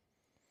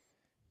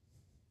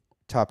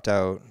topped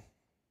out,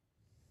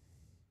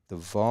 the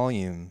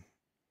volume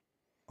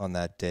on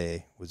that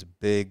day was a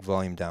big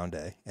volume down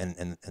day, and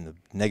the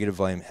negative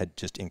volume had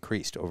just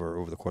increased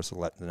over the course of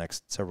the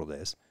next several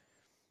days.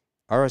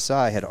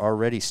 RSI had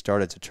already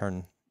started to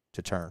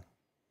turn,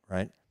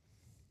 right?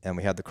 And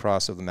we had the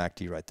cross of the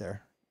MACD right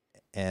there,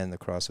 and the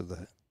cross of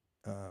the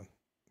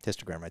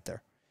histogram right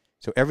there.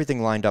 So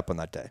everything lined up on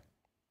that day.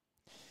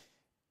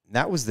 And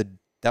that was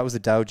the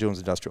Dow Jones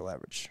Industrial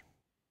Average.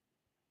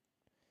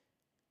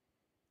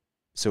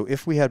 So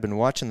if we had been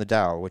watching the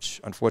Dow,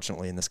 which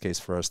unfortunately in this case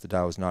for us, the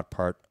Dow is not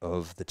part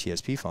of the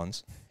TSP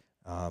funds,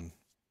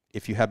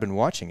 if you had been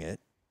watching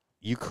it,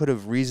 you could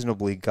have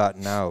reasonably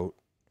gotten out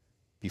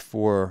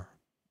before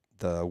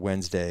the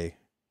Wednesday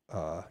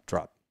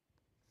drop.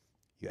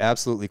 You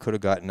absolutely could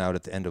have gotten out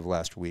at the end of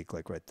last week,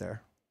 like right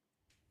there.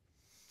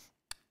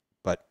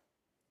 But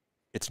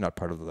it's not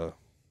part of the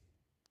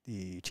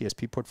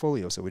TSP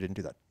portfolio, so we didn't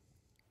do that.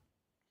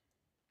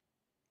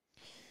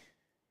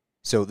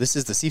 So this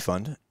is the C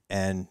fund,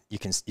 and you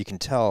can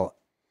tell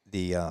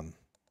the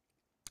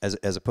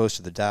as opposed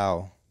to the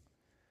Dow,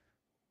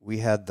 we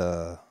had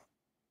the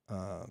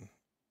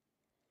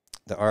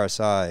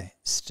RSI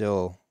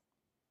still,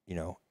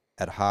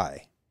 at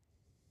high,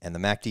 and the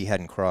MACD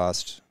hadn't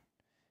crossed.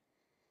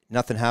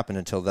 Nothing happened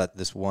until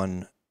this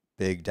one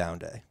big down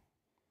day.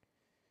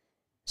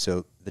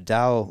 So the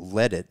Dow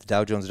led it. The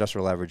Dow Jones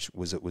Industrial Average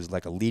was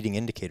like a leading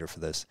indicator for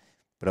this.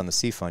 But on the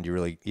C fund,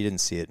 you didn't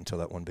see it until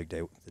that one big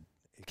day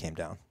it came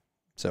down.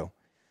 So,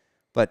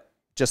 but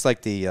just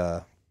like the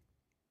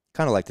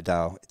kind of like the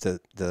Dow,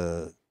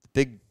 the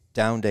big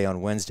down day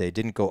on Wednesday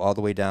didn't go all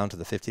the way down to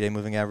the 50-day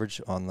moving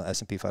average on the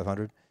S&P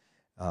 500.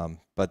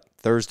 But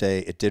Thursday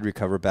it did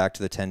recover back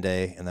to the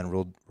 10-day and then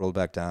rolled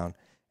back down.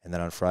 And then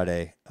on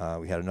Friday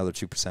we had another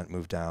 2%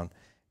 move down,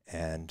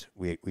 and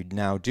we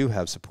now do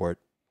have support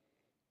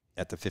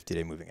at the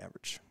 50-day moving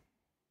average.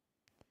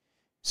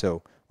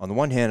 So on the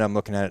one hand, I'm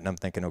looking at it and I'm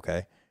thinking,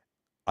 okay,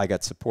 I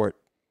got support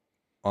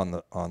on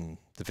the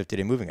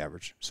 50-day moving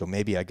average. So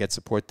maybe I get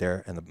support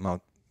there and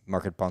the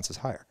market bounces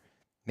higher.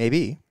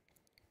 Maybe,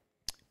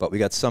 but we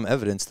got some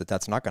evidence that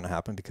that's not going to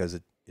happen because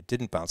it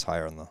didn't bounce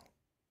higher on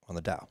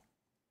the Dow,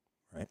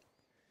 right?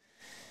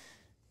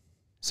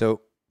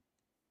 So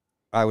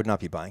I would not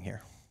be buying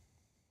here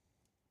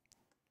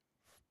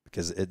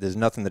because there's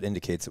nothing that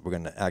indicates that we're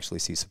going to actually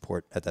see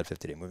support at that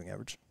 50-day moving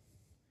average.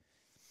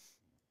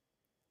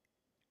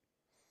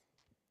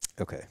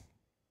 Okay.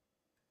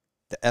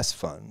 The S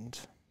fund.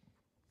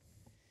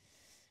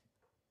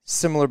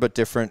 Similar but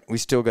different. We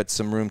still got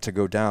some room to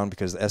go down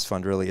because the S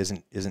fund really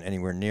isn't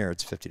anywhere near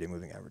its 50-day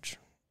moving average.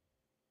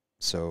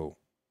 So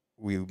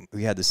we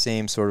had the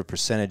same sort of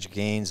percentage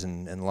gains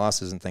and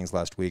losses and things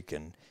last week,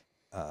 and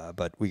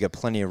but we got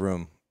plenty of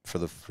room for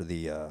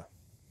the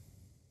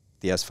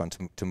S fund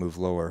to move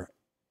lower.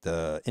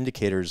 The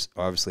indicators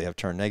obviously have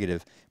turned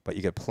negative, but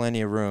you got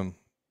plenty of room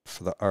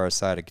for the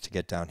RSI to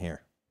get down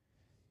here.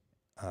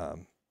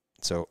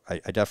 So I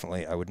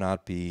would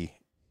not be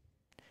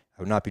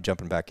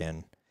jumping back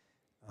in.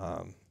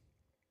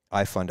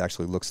 iFund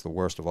actually looks the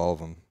worst of all of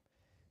them.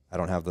 I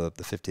don't have the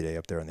 50-day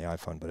up there in the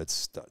iFund, but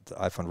the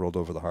iFund rolled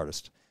over the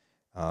hardest.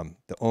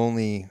 The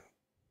only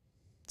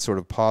sort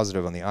of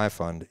positive on the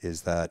iFund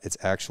is that it's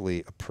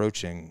actually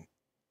approaching,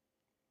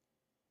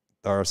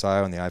 the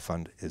RSI on the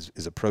iFund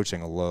is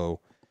approaching a low,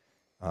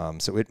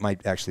 so it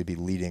might actually be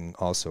leading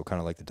also,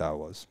 kind of like the Dow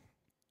was.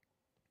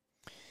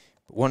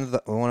 One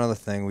other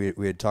thing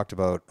we had talked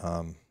about,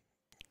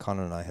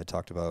 Connor and I had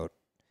talked about,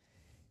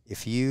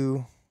 if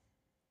you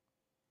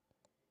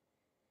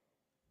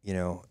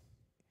know,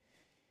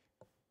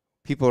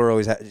 people are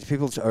always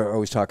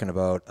talking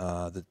about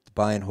the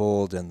buy and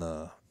hold and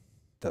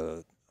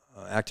the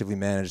actively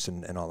managed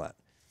and all that.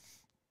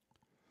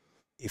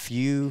 If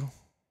you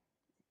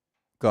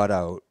got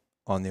out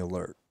on the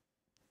alert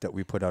that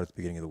we put out at the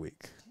beginning of the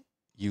week,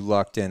 you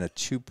locked in a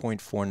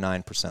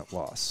 2.49%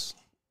 loss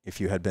if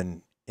you had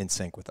been in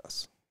sync with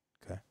us.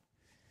 Okay.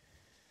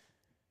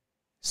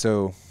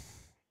 So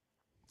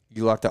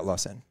you locked that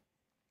loss in.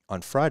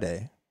 On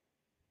Friday,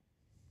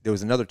 there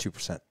was another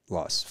 2%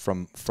 loss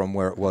from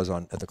where it was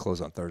at the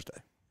close on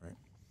Thursday, right?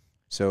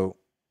 So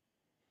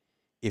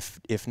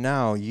if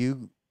now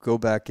you go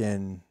back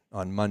in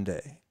on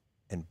Monday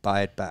and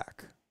buy it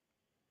back,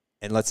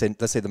 and let's say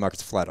the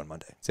market's flat on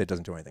Monday, say it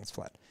doesn't do anything, it's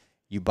flat.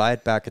 You buy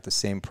it back at the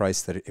same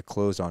price that it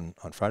closed on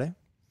Friday,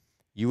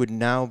 you would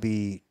now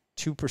be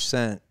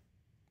 2%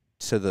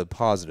 to the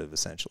positive,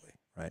 essentially,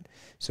 right?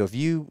 So if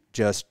you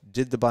just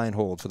did the buy and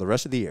hold for the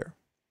rest of the year,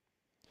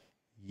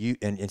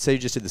 and say you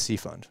just did the C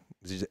fund,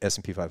 which is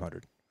S&P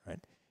 500, right?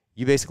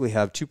 You basically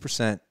have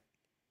 2%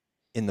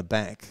 in the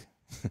bank.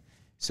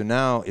 So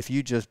now, if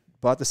you just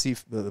bought the C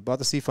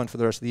fund for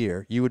the rest of the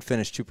year, you would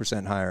finish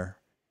 2% higher.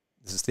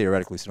 This is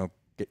theoretically, so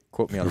don't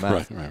quote me on the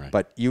math. Right.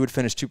 But you would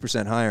finish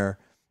 2% higher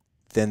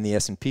than the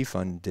S&P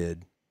fund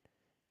did.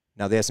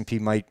 Now the S&P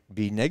might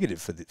be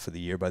negative for the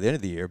year by the end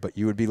of the year, but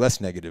you would be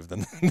less negative than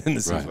the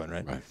C fund,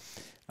 right? Right.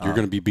 You're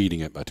going to be beating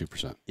it by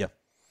 2%. Yeah.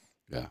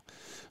 Yeah.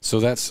 So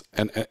that's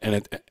and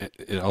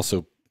it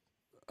also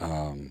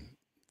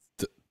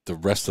the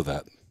rest of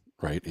that,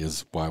 right,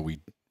 is why we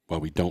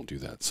don't do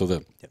that. So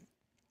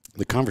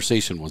the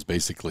conversation was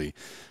basically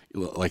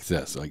like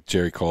this. Like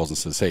Jerry calls and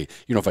says, "Hey,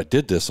 if I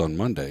did this on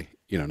Monday,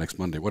 next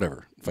Monday,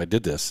 whatever. If I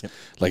did this,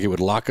 like it would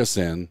lock us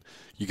in.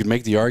 You could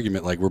make the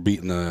argument like we're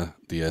beating the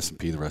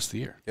S&P the rest of the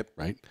year,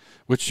 right?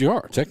 Which you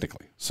are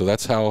technically. So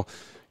that's how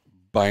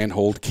buy and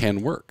hold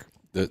can work.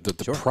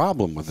 The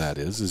problem with that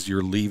is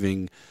you're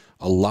leaving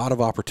a lot of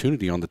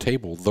opportunity on the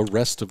table the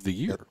rest of the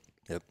year,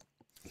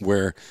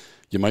 where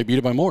you might beat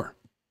it by more.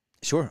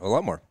 Sure, a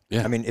lot more.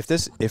 Yeah. I mean,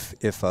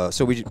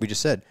 so we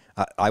just said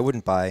I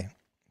wouldn't buy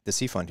the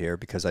C fund here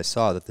because I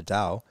saw that the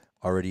Dow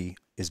already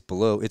is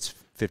below its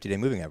 50-day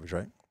moving average,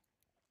 right?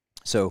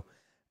 So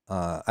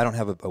I don't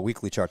have a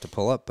weekly chart to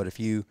pull up, but if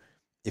you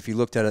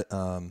looked at it,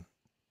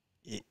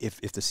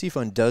 if the C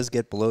fund does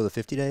get below the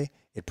 50-day,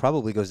 it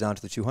probably goes down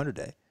to the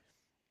 200-day.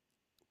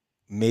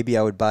 Maybe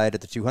I would buy it at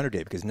the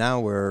 200-day because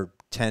now we're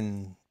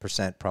 10%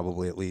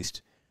 probably at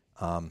least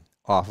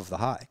off of the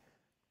high.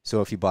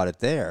 So if you bought it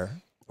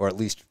there, or at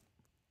least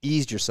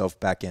eased yourself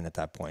back in at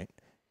that point,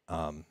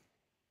 now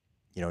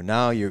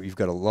you've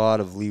got a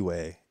lot of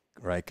leeway,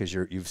 right? Because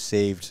you've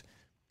saved,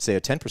 say,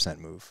 a 10%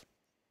 move.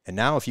 And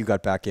now if you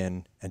got back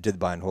in and did the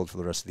buy and hold for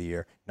the rest of the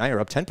year, now you're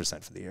up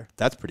 10% for the year.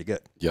 That's pretty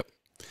good. Yep.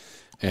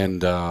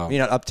 And You're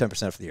not up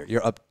 10% for the year.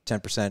 You're up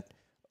 10%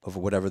 of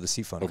whatever the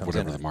C fund comes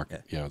whatever in the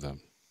market,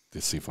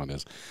 the C fund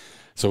is.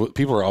 So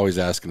people are always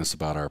asking us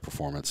about our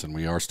performance, and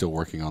we are still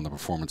working on the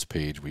performance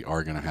page. We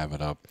are going to have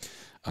it up.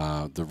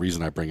 The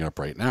reason I bring it up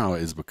right now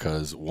is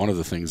because one of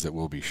the things that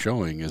we'll be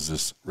showing is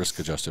this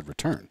risk-adjusted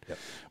return,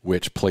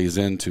 which plays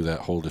into that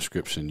whole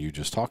description you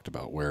just talked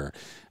about, where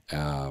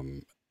the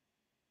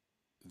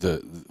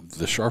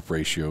Sharpe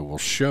ratio will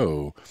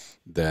show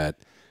that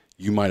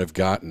you might have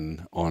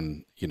gotten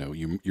on,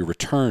 your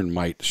return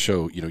might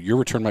show, your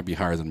return might be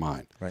higher than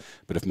mine. Right.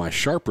 But if my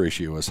Sharpe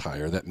ratio is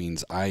higher, that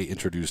means I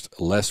introduced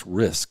less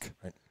risk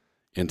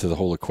into the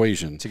whole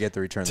equation to get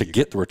the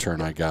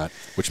return. I got,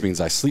 which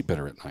means I sleep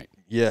better at night.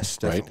 Yes,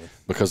 definitely. Right?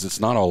 Because it's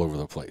not all over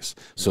the place.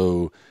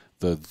 So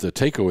the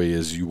takeaway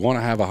is you want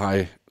to have a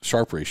high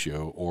Sharpe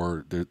ratio,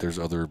 or there's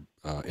other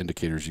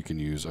indicators you can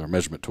use, or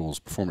measurement tools,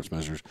 performance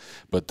measures,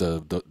 but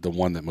the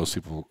one that most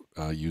people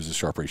use is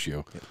Sharpe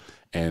ratio.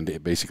 And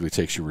it basically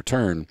takes your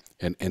return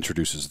and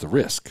introduces the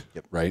risk,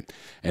 right?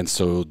 And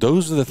so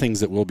those are the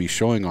things that we'll be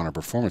showing on our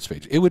performance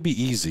page. It would be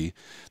easy.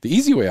 The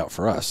easy way out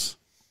for us,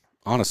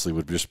 honestly,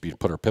 would just be to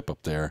put our PIP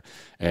up there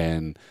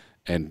and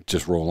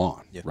just roll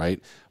on,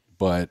 right?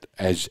 But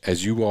as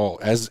you all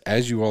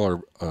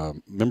are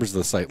members of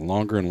the site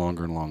longer and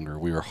longer and longer,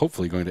 we are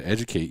hopefully going to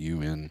educate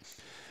you in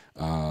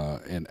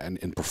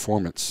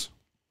performance.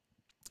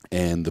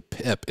 And the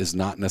PIP is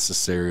not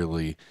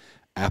necessarily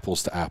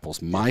apples to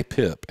apples. My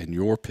PIP and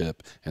your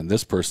PIP and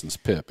this person's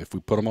PIP, if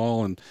we put them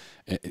all in,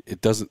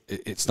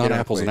 it's not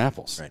apples and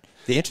apples. Right.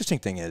 The interesting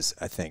thing is,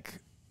 I think,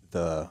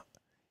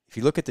 if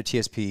you look at the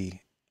TSP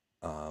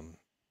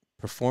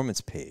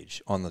performance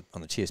page on the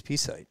TSP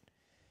site,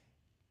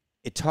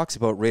 it talks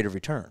about rate of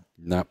return.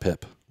 Not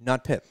PIP.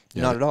 Not PIP.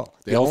 Not at all.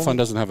 The L fund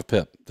doesn't have a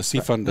PIP. The C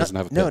fund doesn't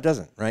have a PIP. No, it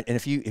doesn't. Right. And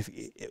if you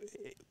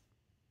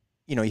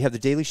have the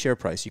daily share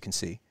price you can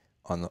see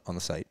on the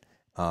site,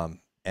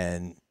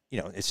 and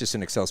it's just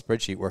an Excel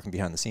spreadsheet working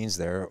behind the scenes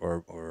there,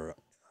 or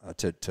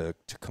to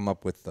come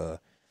up with the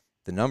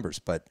numbers,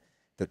 but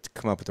to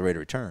come up with the rate of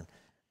return.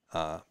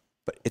 But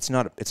it's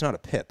not a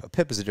PIP. A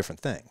PIP is a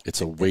different thing. It's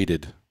a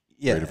weighted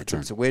rate of return.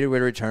 It's a weighted rate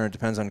of return. It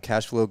depends on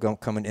cash flow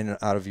coming in and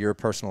out of your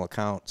personal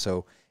account.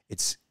 So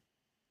it's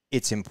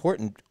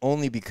important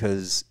only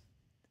because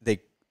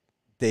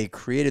they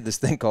created this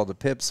thing called the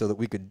PIP so that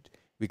we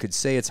could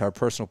say it's our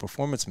personal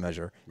performance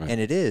measure, and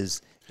it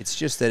is. It's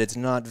just that it's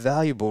not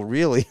valuable,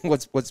 really.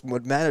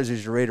 What matters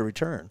is your rate of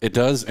return. It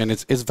does, and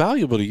it's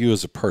valuable to you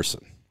as a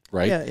person,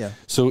 right? Yeah.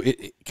 So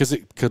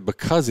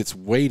because it's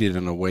weighted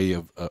in a way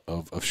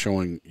of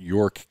showing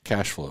your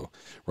cash flow,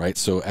 right?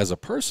 So as a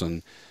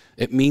person,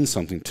 it means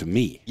something to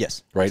me.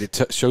 Yes. Right.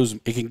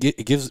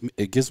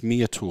 It gives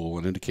me a tool,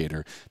 an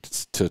indicator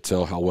to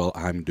tell how well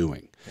I'm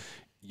doing.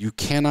 You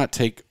cannot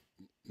take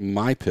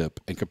my PIP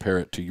and compare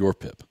it to your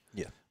PIP.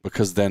 Yeah.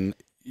 Because then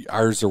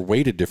ours are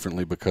weighted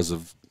differently because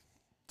of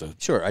the.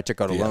 Sure, I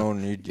took out a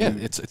loan.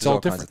 It's all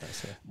different.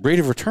 Things, Rate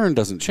of return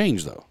doesn't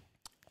change though.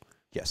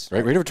 Yes.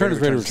 Right. Rate of return is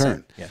rate of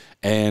return. Yeah.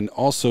 And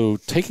also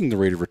taking the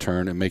rate of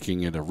return and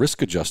making it a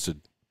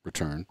risk-adjusted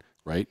return,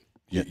 right?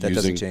 Yeah, that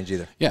doesn't change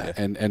either. Yeah.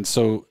 And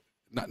so.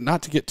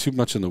 Not to get too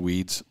much in the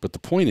weeds, but the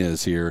point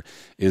is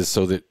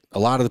so that a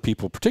lot of the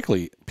people,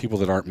 particularly people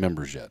that aren't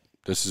members yet,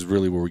 this is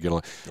really where we get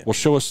well,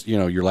 show us,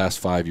 your last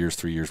 5 years,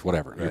 3 years,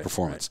 whatever, your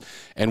performance. Right.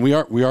 And we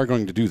are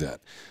going to do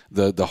that.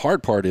 The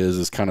hard part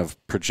is kind of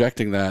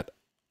projecting that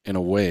in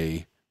a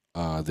way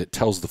that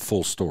tells the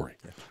full story,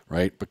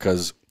 right?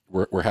 Because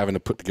we're having to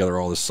put together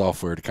all this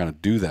software to kind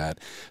of do that,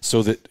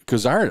 so that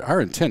because our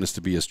intent is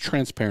to be as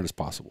transparent as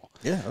possible.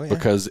 Yeah. Oh, yeah.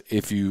 Because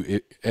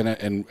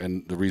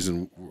and the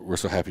reason we're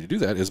so happy to do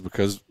that is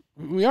because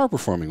we are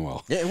performing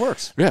well. Yeah, it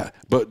works. Yeah,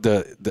 but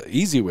the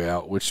easy way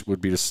out, which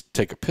would be to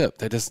take a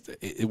PIP,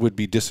 it would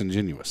be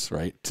disingenuous,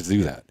 right? To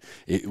do that,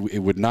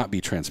 it would not be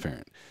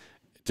transparent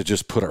to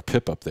just put our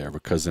PIP up there,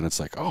 because then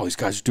it's like, oh, these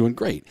guys are doing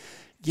great.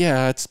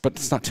 Yeah, but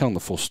it's not telling the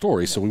full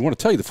story. So we want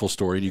to tell you the full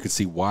story, and you can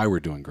see why we're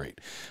doing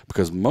great.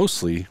 Because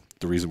mostly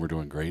the reason we're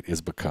doing great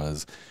is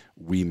because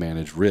we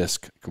manage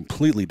risk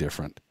completely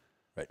different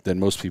than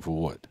most people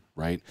would,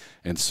 right?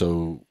 And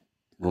so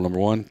rule number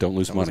one, don't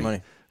lose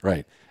money.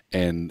 Right.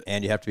 And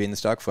you have to be in the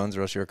stock funds,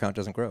 or else your account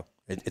doesn't grow.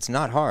 It's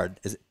not hard.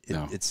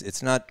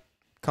 It's not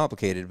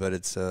complicated, but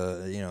it's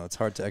it's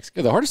hard to execute.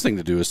 Yeah, the hardest thing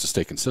to do is to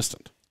stay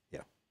consistent. Yeah.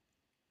 All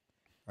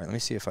right, let me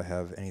see if I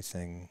have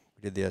anything.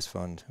 We did the S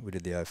fund. We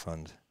did the I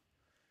fund.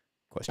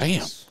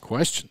 Questions. Bam.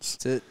 Questions.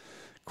 That's it.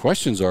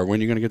 Questions are,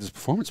 when are you going to get this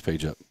performance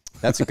page up?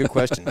 That's a good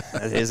question.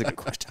 That is a good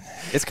question.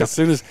 It's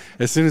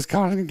as soon as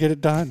Colin can get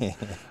it done.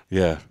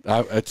 Yeah.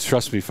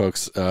 Trust me,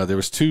 folks. There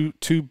was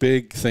two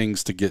big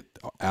things to get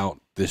out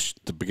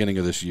the beginning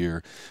of this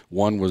year.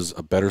 One was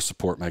a better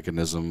support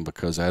mechanism,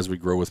 because as we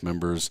grow with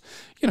members,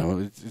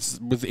 it's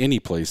with any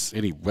place,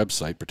 any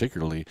website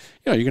particularly,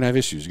 you're going to have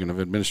issues. You're going to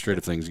have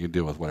administrative things you can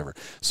deal with, whatever.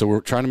 So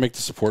we're trying to make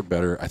the support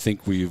better. I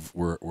think we've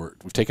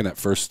taken that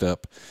first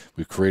step.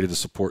 We've created a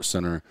support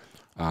center.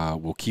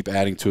 We'll keep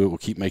adding to it. We'll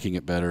keep making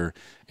it better.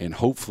 And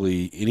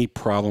hopefully any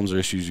problems or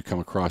issues you come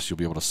across, you'll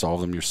be able to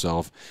solve them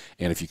yourself.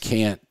 And if you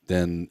can't,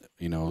 then,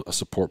 you know, a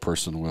support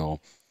person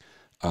will.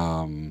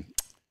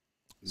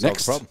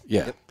 Next, the problem.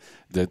 Yeah.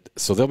 Yep.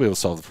 So they'll be able to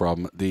solve the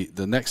problem.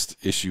 The next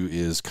issue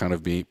is kind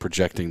of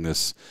projecting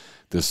this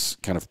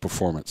kind of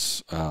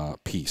performance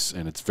piece,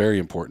 and it's very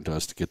important to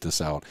us to get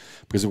this out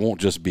because it won't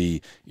just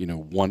be, you know,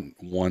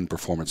 one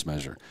performance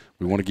measure.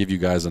 We want to give you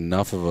guys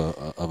enough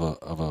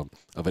of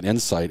an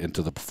insight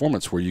into the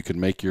performance where you can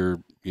make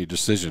your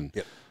decision.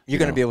 Yep. You're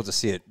going to be able to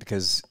see it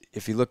because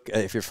if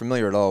you're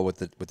familiar at all with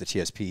the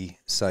TSP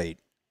site,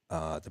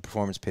 the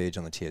performance page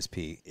on the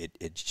TSP,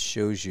 it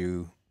shows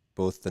you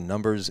both the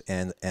numbers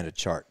and a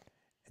chart.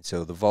 And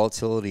so the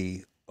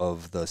volatility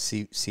of the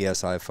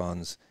CSI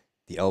funds,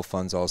 the L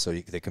funds also,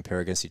 they compare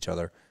against each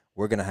other.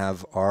 We're going to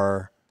have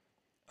our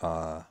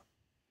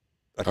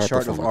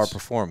chart of our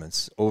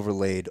performance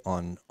overlaid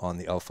on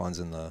the L funds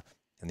and the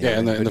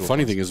and the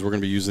funny thing is we're going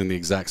to be using the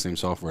exact same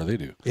software they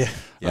do.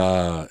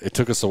 Yeah. It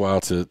took us a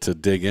while to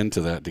dig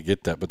into that to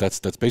get that, but that's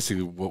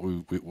basically what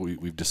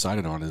we've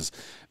decided on is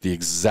the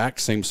exact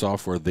same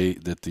software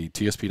that the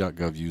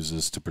TSP.gov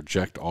uses to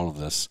project all of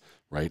this.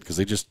 Right, because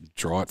they just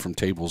draw it from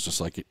tables,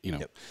 just like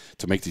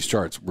to make these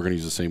charts. We're going to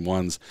use the same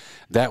ones.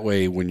 That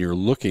way, when you're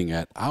looking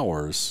at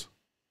ours,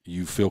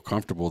 you feel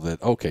comfortable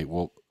that okay,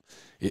 well,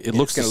 it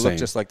looks the same. It's going to look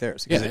just like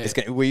theirs.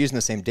 We're using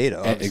the same data.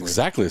 Obviously.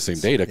 Exactly the same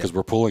data because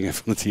we're pulling it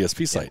from the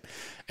TSP site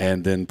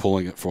and then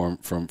pulling it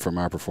from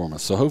our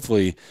performance. So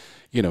hopefully,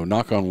 you know,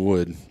 knock on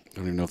wood. I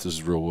don't even know if this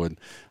is real wood.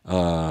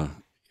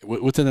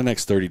 Within the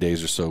next 30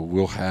 days or so,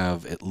 we'll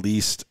have at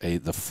least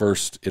the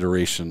first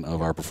iteration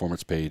of our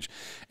performance page,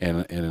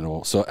 and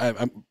it'll. So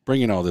I'm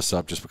bringing all this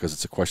up just because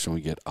it's a question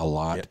we get a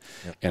lot,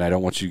 and I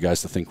don't want you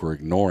guys to think we're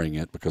ignoring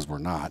it because we're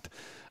not.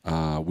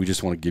 We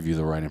just want to give you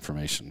the right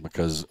information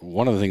because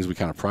one of the things we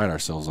kind of pride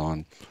ourselves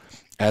on,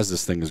 as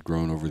this thing has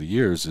grown over the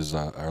years, is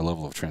our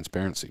level of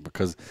transparency.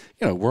 Because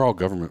you know we're all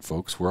government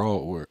folks, we're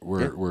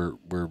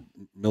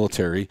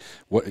military.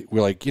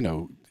 We're like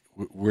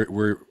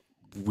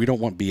we don't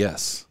want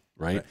BS,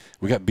 right?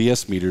 We got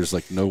BS meters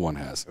like no one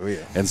has. Oh,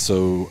 yeah. And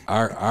so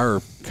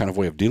our kind of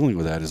way of dealing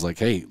with that is like,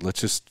 hey, let's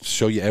just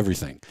show you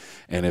everything.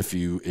 And if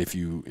you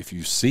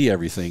see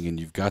everything and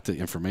you've got the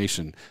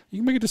information, you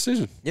can make a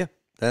decision. Yeah.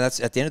 And that's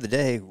at the end of the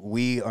day,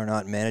 we are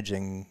not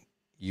managing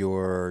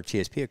your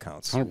TSP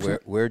accounts. 100%.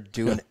 We're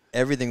doing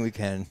everything we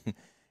can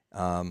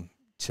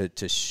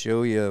to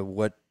show you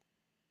what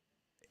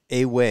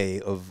a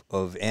way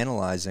of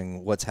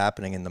analyzing what's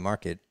happening in the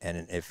market.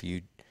 And if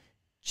you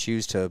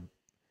choose to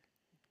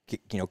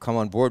come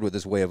on board with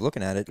this way of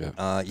looking at it,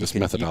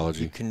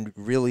 methodology. You can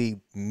really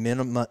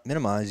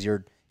minimize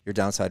your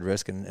downside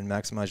risk and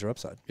maximize your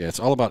upside. Yeah, it's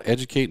all about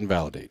educate and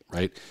validate,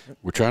 right?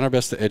 We're trying our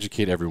best to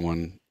educate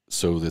everyone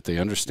so that they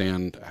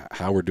understand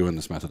how we're doing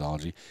this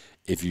methodology.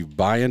 If you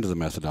buy into the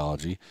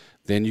methodology,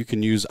 then you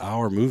can use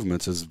our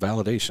movements as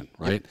validation,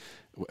 right?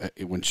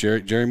 When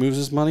Jerry moves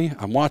his money,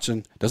 I'm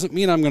watching. Doesn't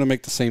mean I'm going to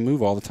make the same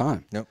move all the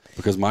time. Nope.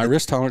 Because my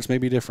risk tolerance may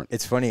be different.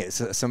 It's funny.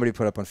 Somebody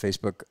put up on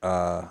Facebook,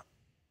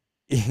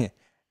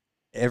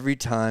 every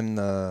time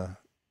the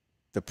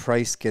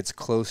price gets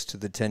close to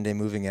the 10-day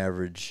moving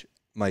average,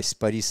 my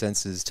spidey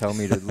senses tell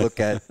me to look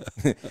at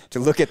the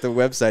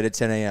website at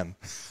 10 a.m.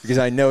 because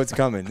I know it's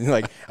coming.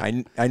 Like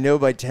I know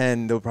by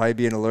 10 there'll probably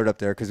be an alert up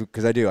there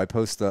because I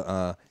post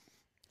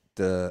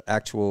the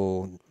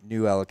actual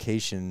new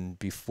allocation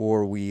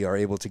before we are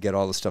able to get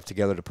all the stuff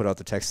together to put out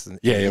the text.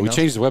 We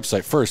changed the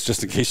website first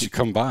just in case you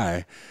come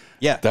by.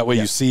 Yeah. That way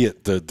you see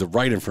it, the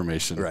right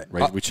information.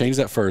 Right. We changed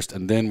that first,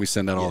 and then we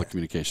send out all the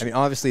communication. I mean,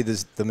 obviously,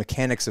 the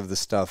mechanics of the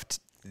stuff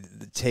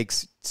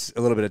takes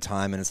a little bit of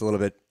time, and it's a little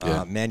bit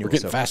manual. We're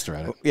getting faster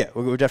at it. Yeah,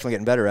 we're definitely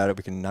getting better at it.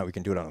 We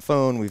can do it on the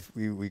phone.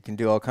 We can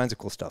do all kinds of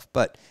cool stuff.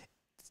 But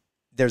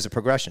there's a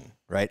progression,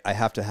 right? I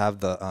have to have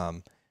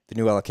the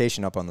new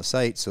allocation up on the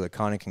site so that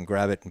Connie can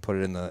grab it and put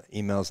it in the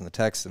emails and the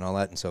text and all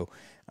that. And so,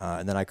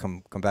 and then I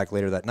come back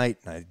later that night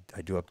and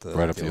I do up the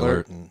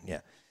alert. And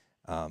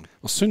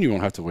well, soon you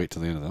won't have to wait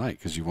till the end of the night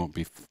because you won't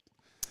be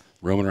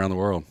roaming around the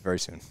world. Very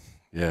soon.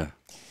 Yeah.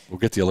 We'll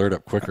get the alert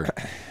up quicker.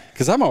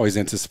 Because I'm always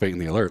anticipating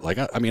the alert. Like,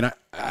 I mean,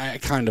 I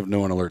kind of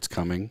know an alert's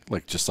coming.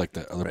 Like, just like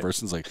the other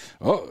person's like,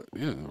 oh,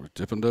 yeah, we're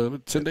dipping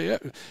to 10-day.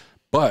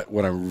 But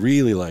what I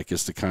really like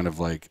is to kind of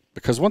like,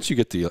 because once you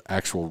get the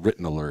actual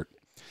written alert,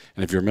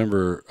 and if you're a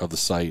member of the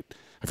site,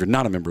 if you're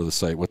not a member of the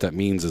site, what that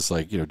means is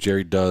like,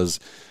 Jerry does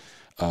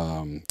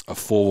a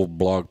full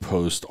blog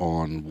post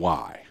on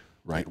why,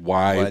 right?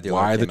 Why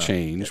the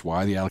change,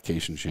 why the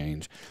allocation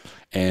change,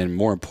 and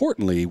more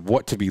importantly,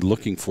 what to be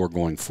looking for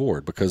going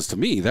forward. Because to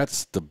me,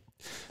 that's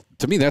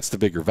the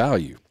bigger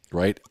value,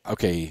 right?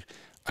 Okay,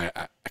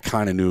 I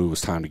kind of knew it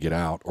was time to get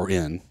out or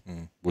in,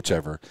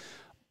 whichever.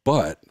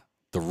 But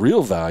the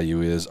real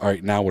value is, all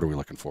right, now what are we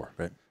looking for,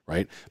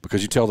 right?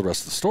 Because you tell the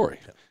rest of the story.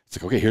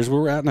 It's like, okay, here's where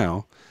we're at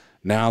now.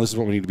 Now this is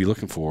what we need to be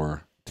looking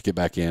for to get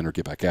back in or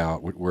get back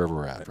out, wherever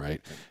we're at,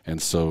 right?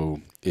 And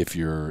so if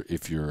you're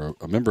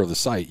a member of the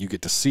site, you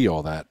get to see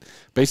all that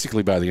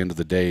basically by the end of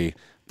the day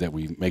that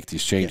we make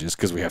these changes,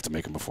 because we have to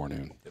make them before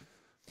noon.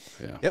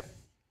 Yeah. Yep.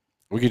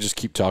 We could just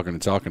keep talking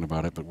and talking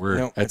about it, but we're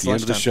at the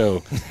end of the lunchtime.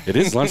 show. It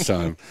is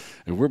lunchtime,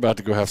 and we're about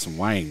to go have some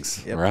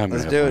wangs. Yep, Or I'm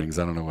going let's to have do it. wangs.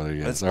 I don't know whether you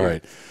guys. Let's All do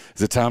right.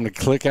 Is it time to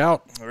click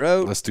out? All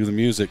right. Let's do the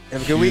music.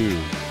 Have a good week.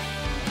 Cue.